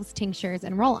salves, tinctures,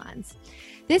 and roll-ons.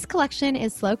 This collection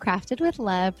is slow crafted with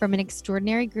love from an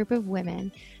extraordinary group of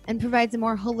women and provides a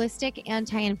more holistic,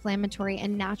 anti-inflammatory,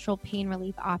 and natural pain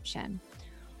relief option.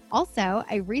 Also,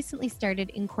 I recently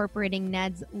started incorporating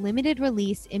Ned's limited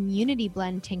release Immunity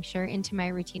Blend tincture into my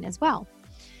routine as well.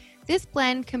 This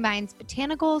blend combines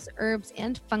botanicals, herbs,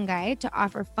 and fungi to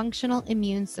offer functional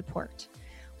immune support.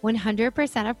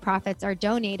 100% of profits are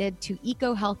donated to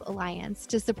EcoHealth Alliance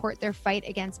to support their fight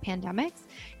against pandemics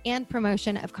and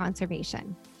promotion of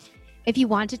conservation. If you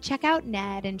want to check out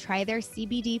Ned and try their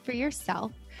CBD for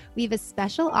yourself, we have a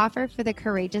special offer for the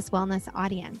Courageous Wellness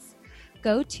audience.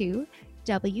 Go to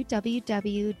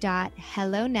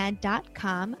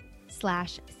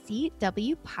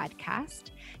www.helloned.com/CW podcast.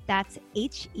 That's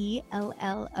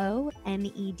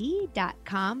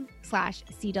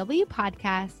HELLONED.com/CW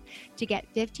podcast to get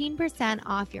 15%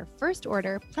 off your first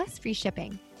order plus free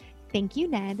shipping. Thank you,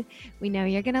 Ned. We know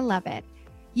you're going to love it.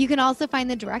 You can also find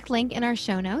the direct link in our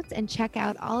show notes and check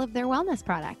out all of their wellness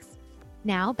products.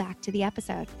 Now back to the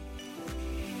episode.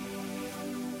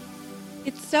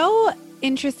 It's so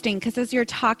interesting because as you're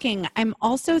talking, I'm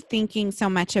also thinking so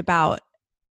much about,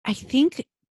 I think,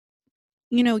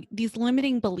 these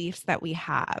limiting beliefs that we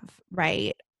have,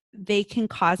 right? They can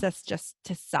cause us just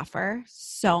to suffer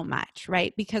so much,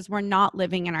 right? Because we're not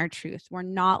living in our truth. We're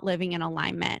not living in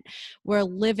alignment. We're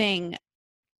living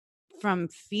from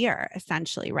fear,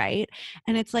 essentially, right?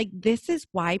 And it's like, this is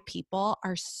why people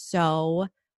are so,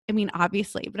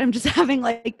 obviously, but I'm just having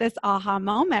like this aha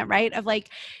moment, right? Of like,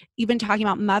 even talking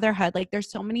about motherhood, like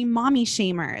there's so many mommy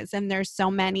shamers and there's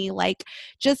so many like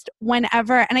just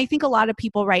whenever, and I think a lot of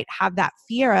people, right, have that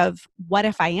fear of what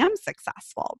if I am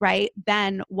successful, right?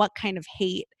 Then what kind of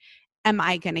hate am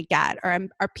I going to get? Or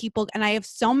are people, and I have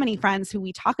so many friends who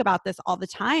we talk about this all the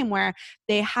time where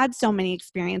they had so many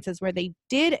experiences where they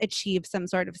did achieve some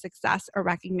sort of success or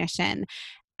recognition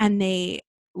and they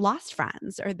lost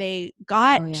friends or they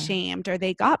got shamed or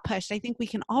they got pushed. I think we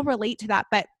can all relate to that.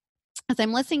 But as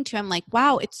I'm listening to, I'm like,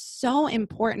 wow, it's so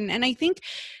important. And I think,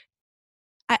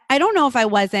 I don't know if I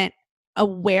wasn't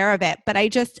aware of it, but I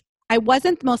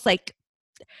wasn't the most like,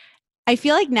 I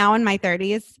feel like now in my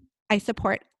 30s, I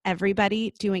support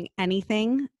everybody doing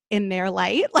anything in their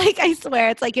light. Like, I swear,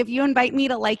 it's like if you invite me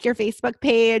to like your Facebook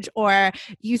page or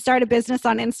you start a business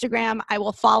on Instagram, I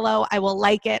will follow, I will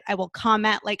like it, I will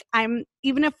comment. Like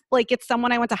even if like it's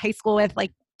someone I went to high school with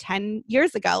like 10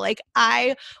 years ago, like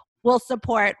I will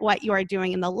support what you are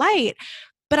doing in the light.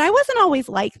 But I wasn't always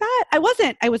like that. I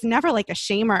was never like a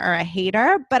shamer or a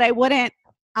hater, but I wouldn't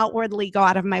outwardly go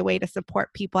out of my way to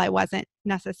support people I wasn't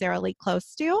necessarily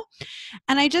close to.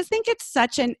 And I just think it's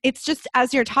just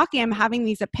as you're talking, I'm having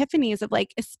these epiphanies of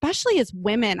like, especially as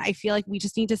women, I feel like we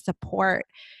just need to support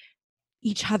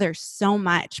each other so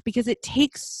much because it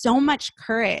takes so much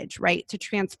courage, right, to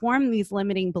transform these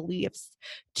limiting beliefs,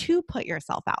 to put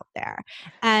yourself out there.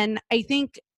 And I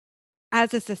think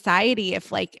as a society,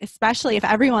 especially if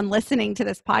everyone listening to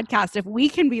this podcast, if we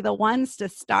can be the ones to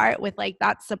start with like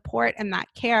that support and that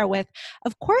care with,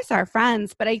 of course, our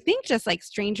friends, but I think just like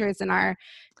strangers in our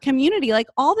community, like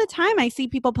all the time I see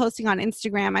people posting on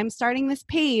Instagram, I'm starting this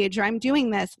page or I'm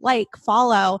doing this, like,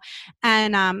 follow.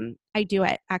 And I do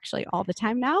it actually all the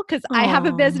time now because I have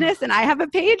a business and I have a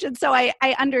page. And so I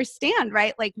understand,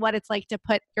 right, like what it's like to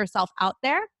put yourself out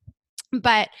there.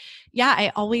 But yeah,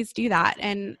 I always do that.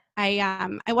 And I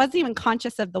wasn't even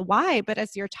conscious of the why, but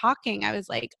as you're talking, I was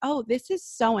like, oh, this is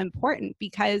so important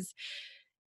because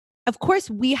of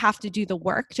course we have to do the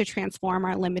work to transform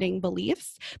our limiting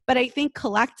beliefs. But I think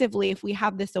collectively, if we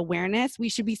have this awareness, we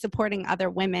should be supporting other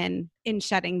women in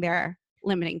shedding their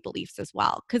limiting beliefs as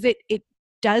well. Because it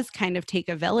does kind of take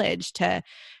a village to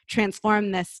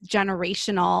transform this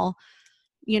generational,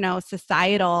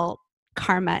 societal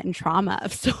karma and trauma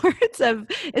of sorts of,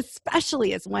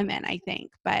 especially as women, I think.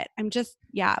 But I'm just,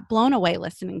 blown away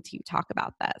listening to you talk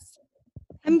about this.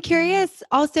 I'm curious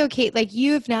also, Kate, like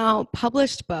you've now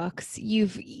published books,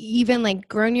 you've even like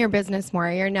grown your business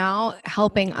more. You're now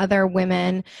helping other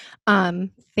women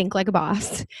think like a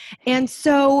boss. And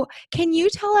so can you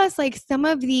tell us like some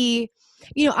of the,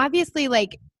 obviously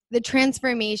like the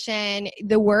transformation,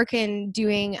 the work in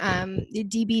doing the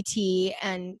DBT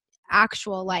and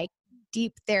actual like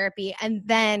deep therapy, and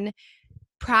then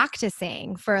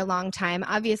practicing for a long time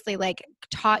obviously like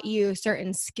taught you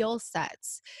certain skill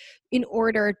sets in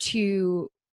order to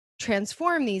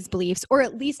transform these beliefs or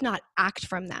at least not act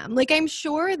from them. Like I'm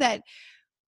sure that,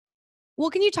 well,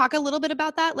 can you talk a little bit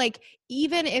about that? Like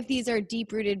even if these are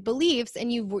deep rooted beliefs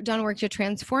and you've done work to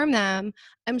transform them,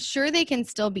 I'm sure they can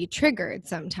still be triggered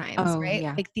sometimes, Oh, right?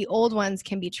 yeah. Like the old ones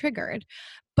can be triggered.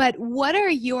 But what are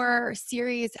your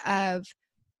series of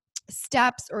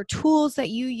steps or tools that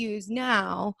you use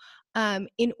now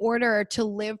in order to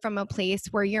live from a place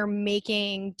where you're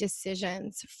making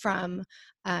decisions from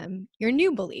your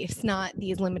new beliefs, not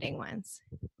these limiting ones?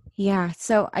 Yeah.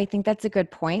 So I think that's a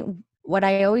good point. What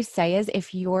I always say is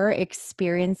if you're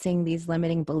experiencing these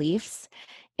limiting beliefs,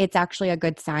 it's actually a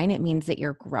good sign. It means that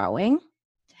you're growing.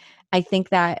 I think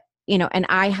that, and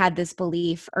I had this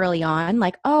belief early on,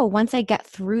 like, oh, once I get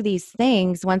through these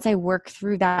things, once I work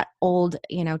through that old,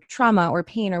 trauma or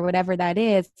pain or whatever that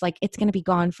is, it's like, it's going to be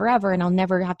gone forever and I'll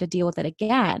never have to deal with it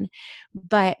again.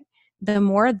 But the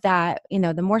more that,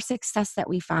 the more success that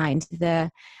we find, the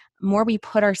more we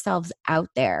put ourselves out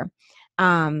there,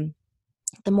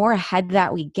 the more ahead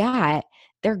that we get,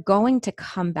 they're going to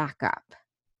come back up.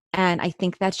 And I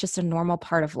think that's just a normal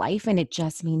part of life. And it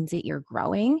just means that you're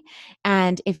growing.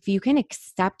 And if you can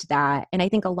accept that, and I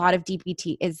think a lot of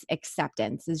DBT is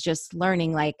acceptance, is just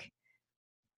learning like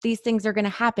these things are going to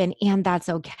happen and that's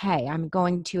okay. I'm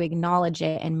going to acknowledge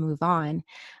it and move on.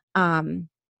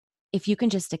 If you can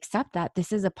just accept that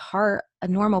this is a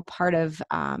normal part of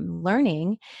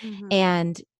learning,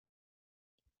 and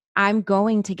I'm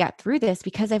going to get through this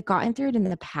because I've gotten through it in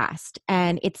the past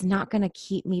and it's not going to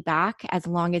keep me back as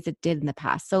long as it did in the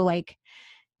past. So like,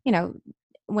 you know,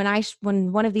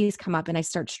 when one of these come up and I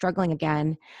start struggling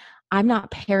again, I'm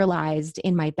not paralyzed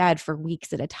in my bed for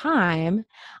weeks at a time.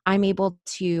 I'm able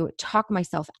to talk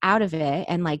myself out of it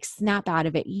and like snap out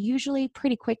of it usually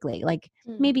pretty quickly, like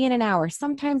maybe in an hour.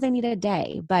 Sometimes I need a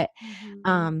day, but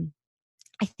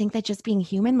I think that just being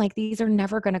human, like these are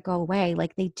never going to go away.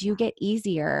 Like they do get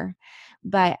easier.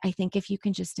 But I think if you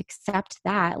can just accept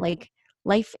that, like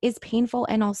life is painful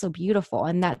and also beautiful.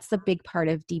 And that's the big part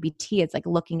of DBT. It's like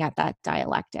looking at that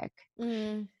dialectic.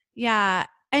 Yeah.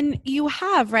 And you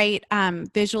have, right,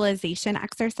 visualization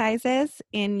exercises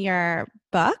in your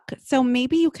book. So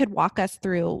maybe you could walk us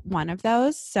through one of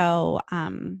those so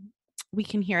we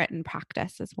can hear it in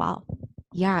practice as well.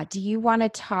 Yeah. Do you want to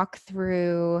talk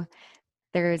through?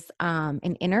 There's an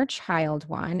inner child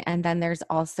one, and then there's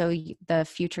also the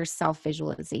future self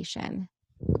visualization.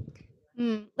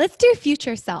 Let's do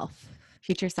future self.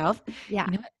 Future self? Yeah.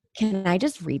 You know what? Can I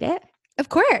just read it? Of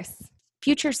course.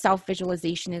 Future self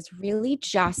visualization is really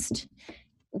just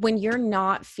when you're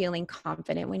not feeling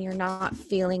confident, when you're not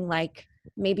feeling like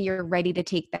maybe you're ready to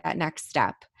take that next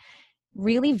step,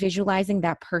 really visualizing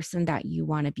that person that you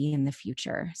want to be in the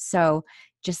future. So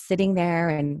just sitting there,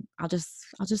 and I'll just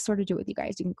sort of do it with you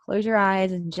guys. You can close your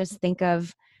eyes and just think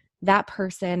of that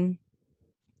person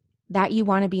that you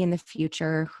want to be in the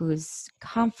future, who's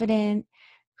confident,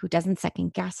 who doesn't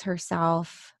second guess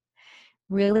herself.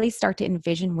 Really start to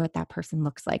envision what that person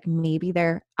looks like. Maybe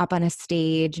they're up on a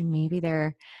stage, maybe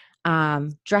they're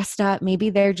dressed up, maybe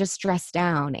they're just dressed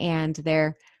down and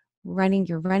you're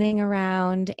running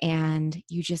around and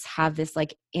you just have this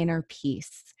like inner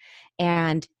peace,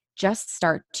 and just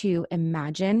start to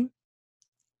imagine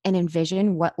and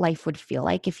envision what life would feel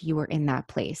like if you were in that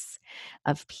place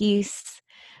of peace,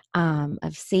 of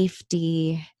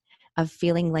safety, of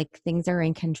feeling like things are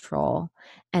in control.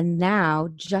 And now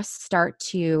just start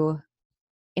to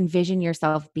envision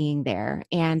yourself being there.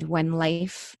 And when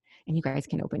life, and you guys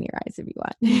can open your eyes if you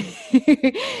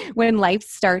want, when life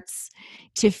starts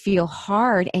to feel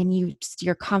hard and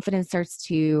your confidence starts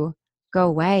to go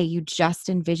away, you just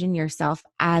envision yourself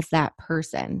as that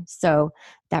person. So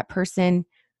that person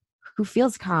who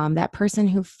feels calm, that person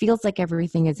who feels like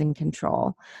everything is in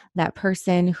control, that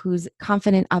person who's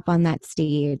confident up on that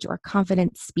stage or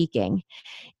confident speaking.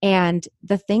 And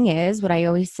the thing is, what I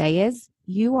always say is,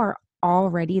 you are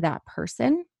already that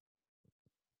person.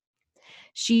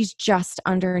 She's just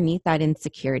underneath that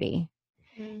insecurity.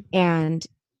 And,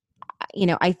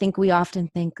 I think we often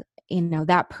think,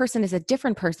 that person is a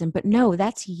different person, but no,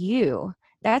 that's you.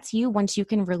 That's you once you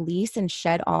can release and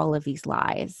shed all of these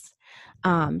lies.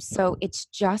 So it's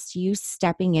just you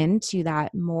stepping into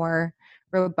that more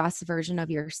robust version of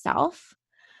yourself,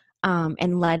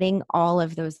 and letting all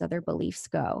of those other beliefs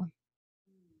go.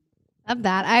 Love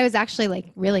that. I was actually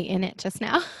like really in it just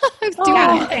now. I was Yeah,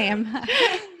 doing it. same.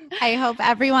 I hope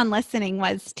everyone listening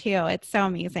was too. It's so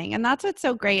amazing. And that's what's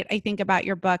so great, I think, about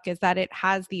your book is that it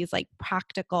has these like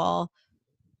practical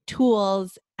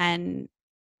tools and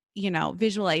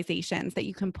visualizations that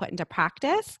you can put into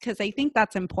practice. Cause I think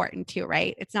that's important too,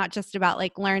 right? It's not just about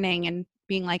like learning and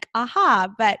being like, aha,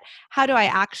 but how do I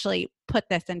actually put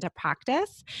this into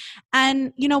practice?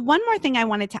 And, one more thing I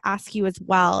wanted to ask you as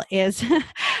well is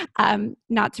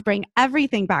not to bring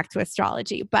everything back to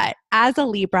astrology, but as a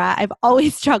Libra, I've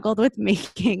always struggled with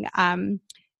making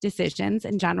decisions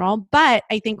in general. But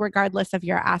I think regardless of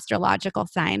your astrological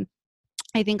sign,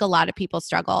 I think a lot of people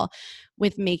struggle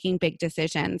with making big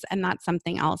decisions, and that's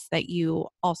something else that you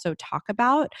also talk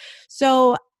about.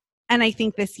 So, and I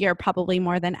think this year, probably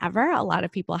more than ever, a lot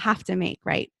of people have to make,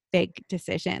 right, big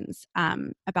decisions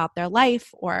about their life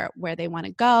or where they want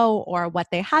to go or what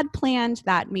they had planned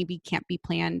that maybe can't be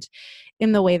planned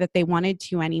in the way that they wanted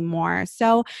to anymore.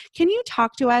 So, can you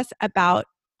talk to us about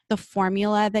the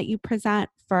formula that you present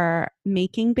for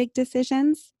making big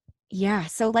decisions? Yeah.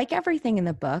 So, like everything in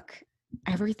the book,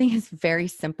 everything is very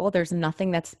simple. There's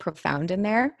nothing that's profound in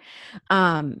there.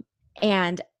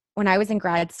 And when I was in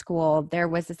grad school, there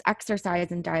was this exercise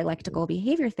in dialectical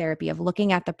behavior therapy of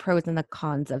looking at the pros and the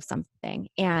cons of something.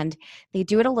 And they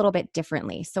do it a little bit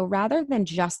differently. So, rather than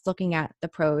just looking at the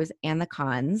pros and the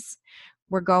cons,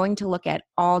 we're going to look at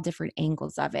all different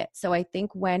angles of it. So, I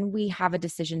think when we have a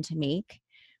decision to make,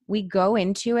 we go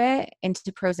into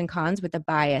pros and cons with a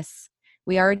bias.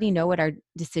 We already know what our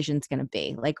decision's going to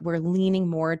be. Like we're leaning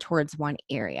more towards one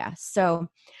area. So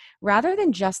rather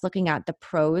than just looking at the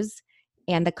pros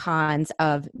and the cons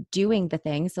of doing the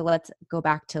thing, so let's go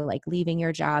back to like leaving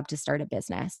your job to start a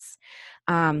business.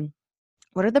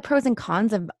 What are the pros and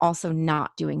cons of also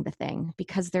not doing the thing?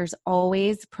 Because there's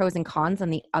always pros and cons on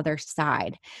the other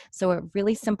side. So a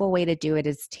really simple way to do it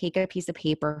is take a piece of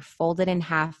paper, fold it in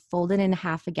half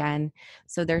again.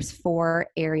 So there's 4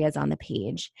 areas on the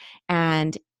page.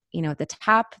 And, at the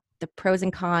top, the pros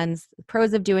and cons, the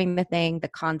pros of doing the thing, the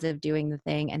cons of doing the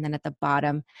thing. And then at the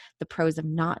bottom, the pros of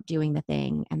not doing the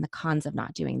thing and the cons of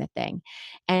not doing the thing.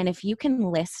 And if you can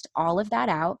list all of that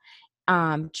out,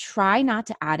 try not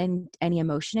to add in any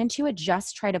emotion into it.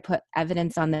 Just try to put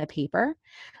evidence on the paper.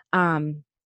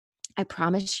 I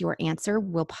promise your answer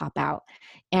will pop out.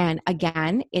 And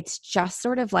again, it's just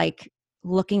sort of like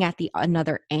looking at the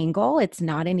another angle. It's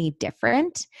not any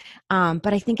different.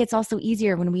 But I think it's also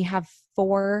easier when we have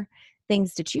 4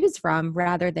 things to choose from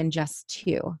rather than just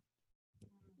 2.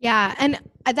 Yeah. And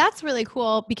that's really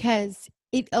cool because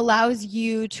it allows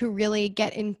you to really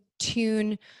get in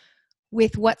tune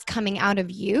with what's coming out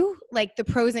of you, like the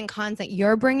pros and cons that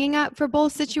you're bringing up for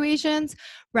both situations,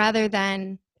 rather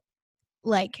than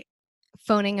like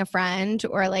phoning a friend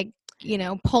or like,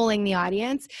 polling the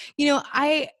audience.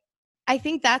 I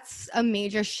think that's a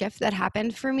major shift that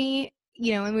happened for me,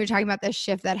 when we were talking about this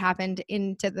shift that happened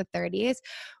into the 30s,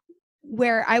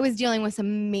 where I was dealing with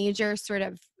some major sort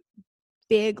of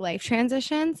big life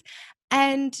transitions.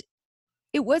 And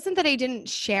it wasn't that I didn't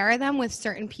share them with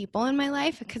certain people in my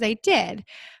life, because I did,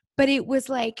 but it was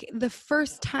like the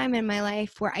first time in my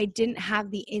life where I didn't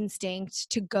have the instinct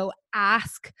to go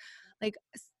ask like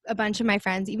a bunch of my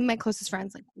friends, even my closest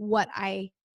friends, like what I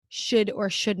should or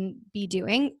shouldn't be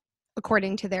doing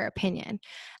according to their opinion.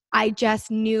 I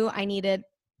just knew I needed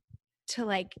to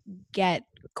like get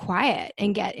quiet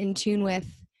and get in tune with,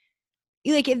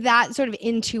 like, that sort of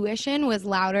intuition was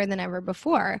louder than ever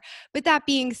before. But that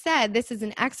being said, this is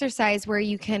an exercise where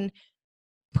you can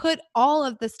put all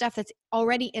of the stuff that's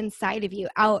already inside of you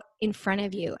out in front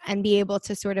of you and be able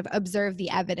to sort of observe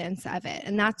the evidence of it.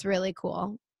 And that's really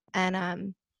cool. And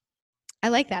I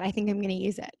like that. I think I'm going to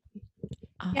use it.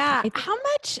 Yeah. How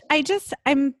much,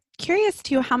 I'm curious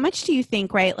too, how much do you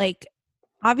think, right? Like,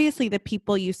 obviously the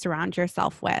people you surround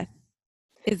yourself with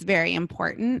is very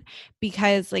important,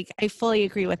 because like, I fully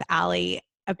agree with Allie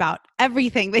about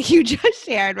everything that you just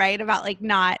shared, right? About like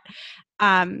not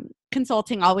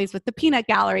consulting always with the peanut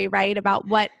gallery, right? About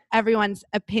what everyone's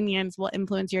opinions will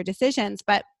influence your decisions.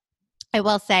 But I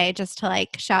will say, just to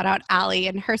like shout out Allie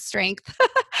and her strength,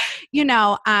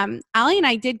 Allie and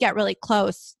I did get really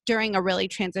close during a really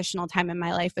transitional time in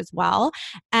my life as well.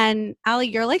 And Allie,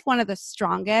 you're like one of the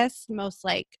strongest, most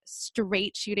like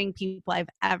straight shooting people I've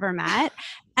ever met.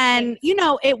 And,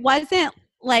 it wasn't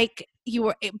like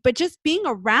but just being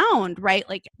around, right,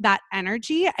 like that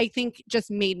energy, I think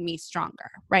just made me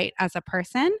stronger, right, as a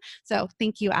person. So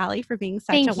thank you, Allie, for being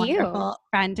such a Thank you. wonderful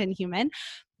friend and human.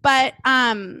 But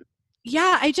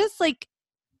yeah, I just like,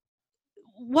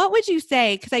 what would you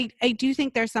say? Because I do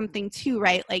think there's something too,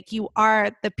 right? Like you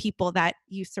are the people that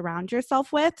you surround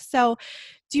yourself with. So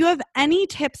do you have any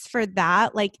tips for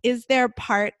that? Like, is there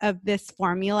part of this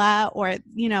formula or,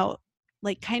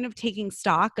 like kind of taking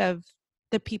stock of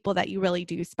the people that you really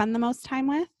do spend the most time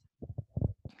with?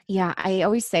 Yeah, I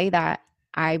always say that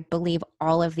I believe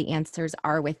all of the answers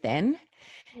are within.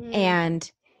 And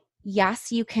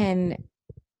yes, you can,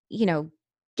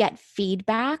 get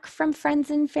feedback from friends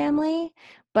and family,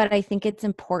 but I think it's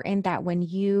important that when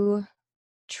you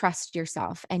trust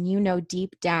yourself and you know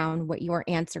deep down what your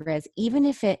answer is, even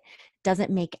if it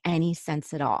doesn't make any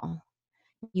sense at all,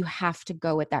 you have to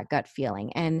go with that gut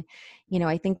feeling. And,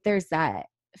 I think there's that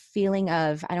feeling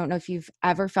of, I don't know if you've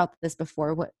ever felt this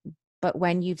before, but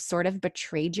when you've sort of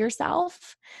betrayed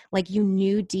yourself, like you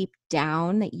knew deep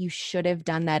down that you should have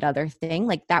done that other thing,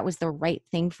 like that was the right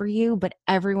thing for you, but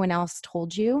everyone else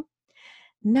told you,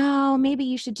 no, maybe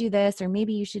you should do this or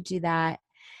maybe you should do that.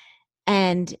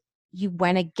 And you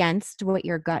went against what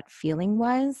your gut feeling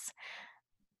was.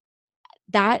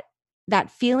 That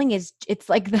feeling is, it's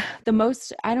like the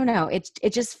most, I don't know, it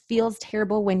just feels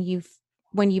terrible when you've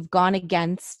gone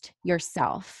against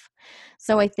yourself.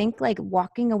 So I think like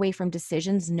walking away from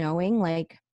decisions knowing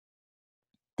like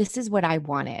this is what I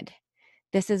wanted,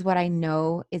 this is what I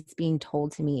know is being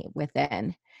told to me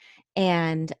within,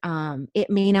 and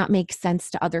it may not make sense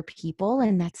to other people,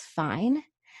 and that's fine.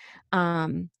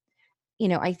 um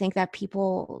I think that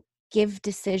people give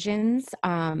decisions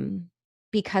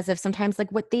because of sometimes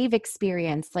like what they've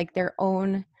experienced, like their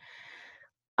own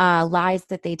lies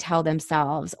that they tell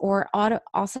themselves, or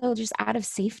also just out of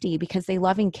safety because they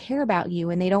love and care about you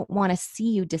and they don't want to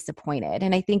see you disappointed.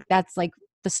 And I think that's like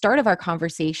the start of our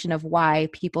conversation of why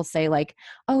people say like,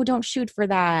 oh, don't shoot for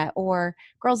that, or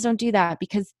girls don't do that,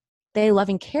 because they love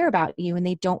and care about you and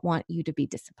they don't want you to be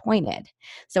disappointed.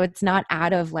 So it's not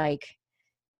out of like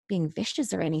being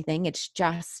vicious or anything. It's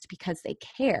just because they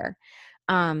care.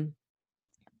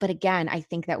 But again, I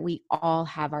think that we all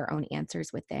have our own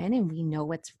answers within and we know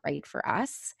what's right for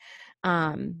us.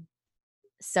 Um,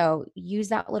 so use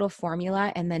that little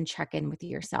formula and then check in with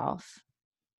yourself.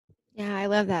 Yeah, I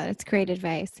love that. It's great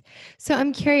advice. So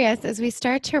I'm curious, as we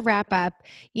start to wrap up,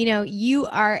 you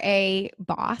are a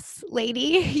boss lady.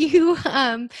 You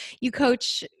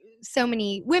coach so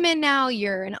many women now.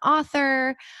 You're an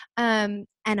author, and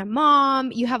a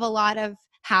mom. You have a lot of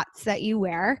hats that you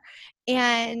wear.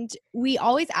 And we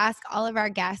always ask all of our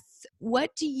guests, what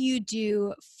do you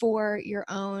do for your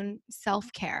own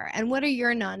self-care? And what are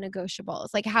your non-negotiables?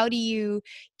 Like, how do you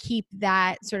keep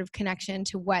that sort of connection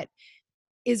to what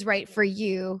is right for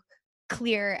you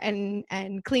clear and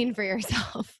clean for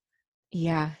yourself?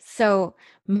 Yeah. So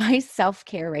my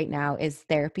self-care right now is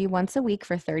therapy once a week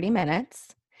for 30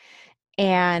 minutes,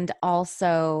 and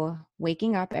also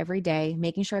waking up every day,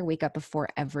 making sure I wake up before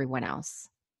everyone else.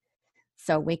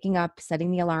 So waking up,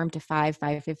 setting the alarm to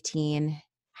 5:15,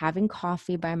 having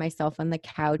coffee by myself on the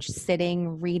couch,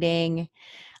 sitting, reading,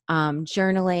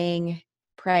 journaling,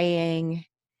 praying,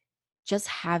 just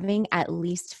having at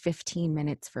least 15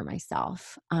 minutes for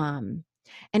myself. And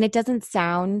it doesn't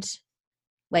sound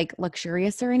like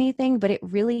luxurious or anything, but it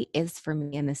really is for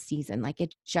me in this season. Like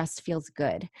it just feels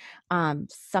good.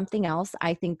 Something else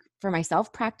I think for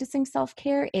myself, practicing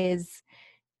self-care is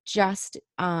just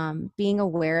being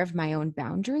aware of my own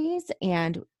boundaries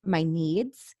and my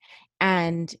needs,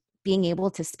 and being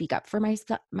able to speak up for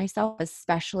myself,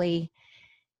 especially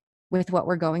with what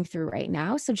we're going through right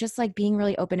now. So just like being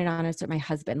really open and honest with my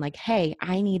husband, like, hey,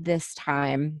 I need this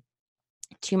time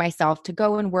to myself to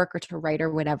go and work or to write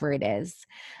or whatever it is.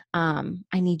 I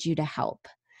need you to help.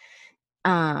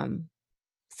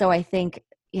 So I think,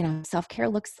 self-care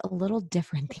looks a little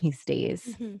different these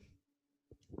days. Mm-hmm.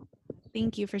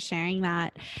 Thank you for sharing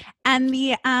that. And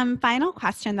the final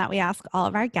question that we ask all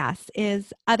of our guests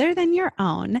is, other than your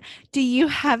own, do you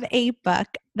have a book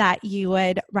that you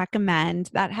would recommend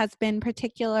that has been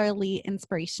particularly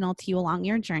inspirational to you along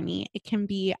your journey? It can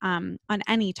be on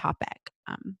any topic,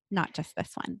 not just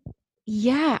this one.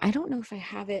 Yeah, I don't know if I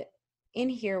have it in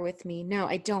here with me. No,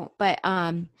 I don't. But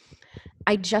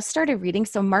I just started reading.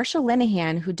 So Marsha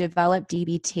Linehan, who developed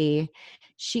DBT,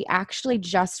 she actually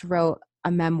just wrote a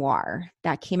memoir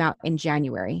that came out in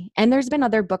January. And there's been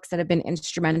other books that have been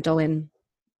instrumental in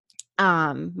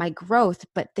my growth,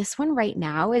 but this one right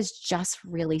now is just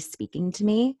really speaking to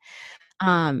me.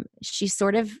 She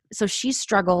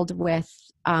struggled with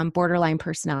borderline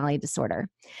personality disorder.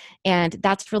 And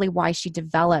that's really why she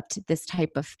developed this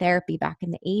type of therapy back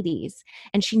in the 80s.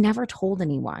 And she never told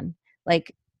anyone.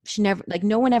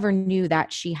 No one ever knew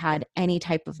that she had any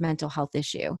type of mental health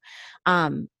issue.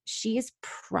 She is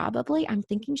probably, I'm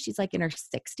thinking she's like in her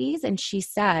 60s. And she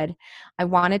said, I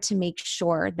wanted to make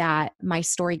sure that my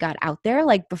story got out there,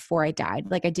 like before I died.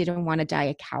 Like, I didn't want to die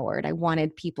a coward. I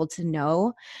wanted people to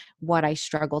know what I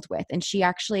struggled with. And she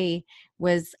actually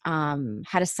was,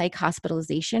 had a psych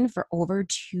hospitalization for over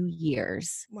 2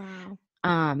 years. Wow.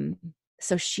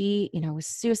 So she, was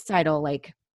suicidal,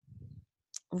 like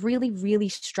really, really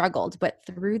struggled, but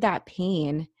through that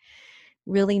pain,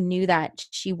 really knew that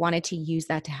she wanted to use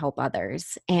that to help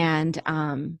others. And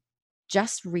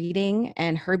just reading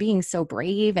and her being so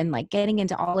brave and like getting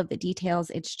into all of the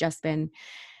details, it's just been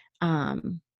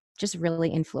just really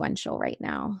influential right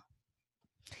now.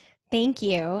 Thank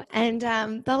you. And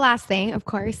the last thing, of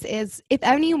course, is if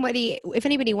anybody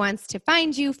wants to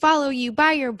find you, follow you,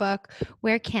 buy your book,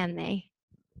 where can they?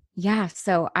 Yeah,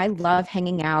 so I love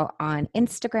hanging out on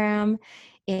Instagram.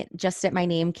 Just at my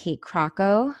name, Kate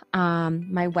Crocco.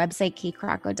 My website,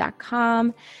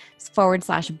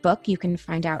 katecrocco.com/book. You can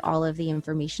find out all of the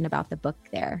information about the book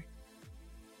there.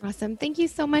 Awesome. Thank you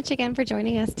so much again for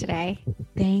joining us today.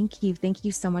 Thank you. Thank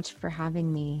you so much for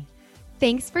having me.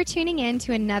 Thanks for tuning in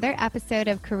to another episode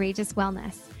of Courageous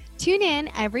Wellness. Tune in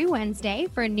every Wednesday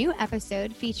for a new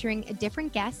episode featuring a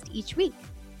different guest each week.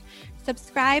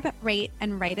 Subscribe, rate,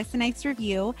 and write us a nice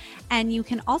review. And you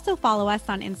can also follow us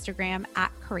on Instagram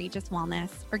at Courageous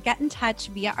Wellness, or get in touch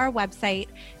via our website,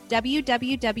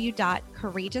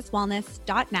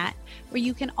 www.courageouswellness.net, where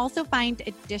you can also find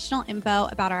additional info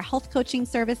about our health coaching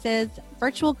services,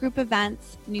 virtual group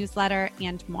events, newsletter,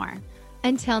 and more.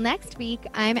 Until next week,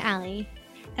 I'm Allie.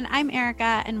 And I'm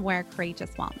Erica, and we're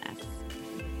Courageous Wellness.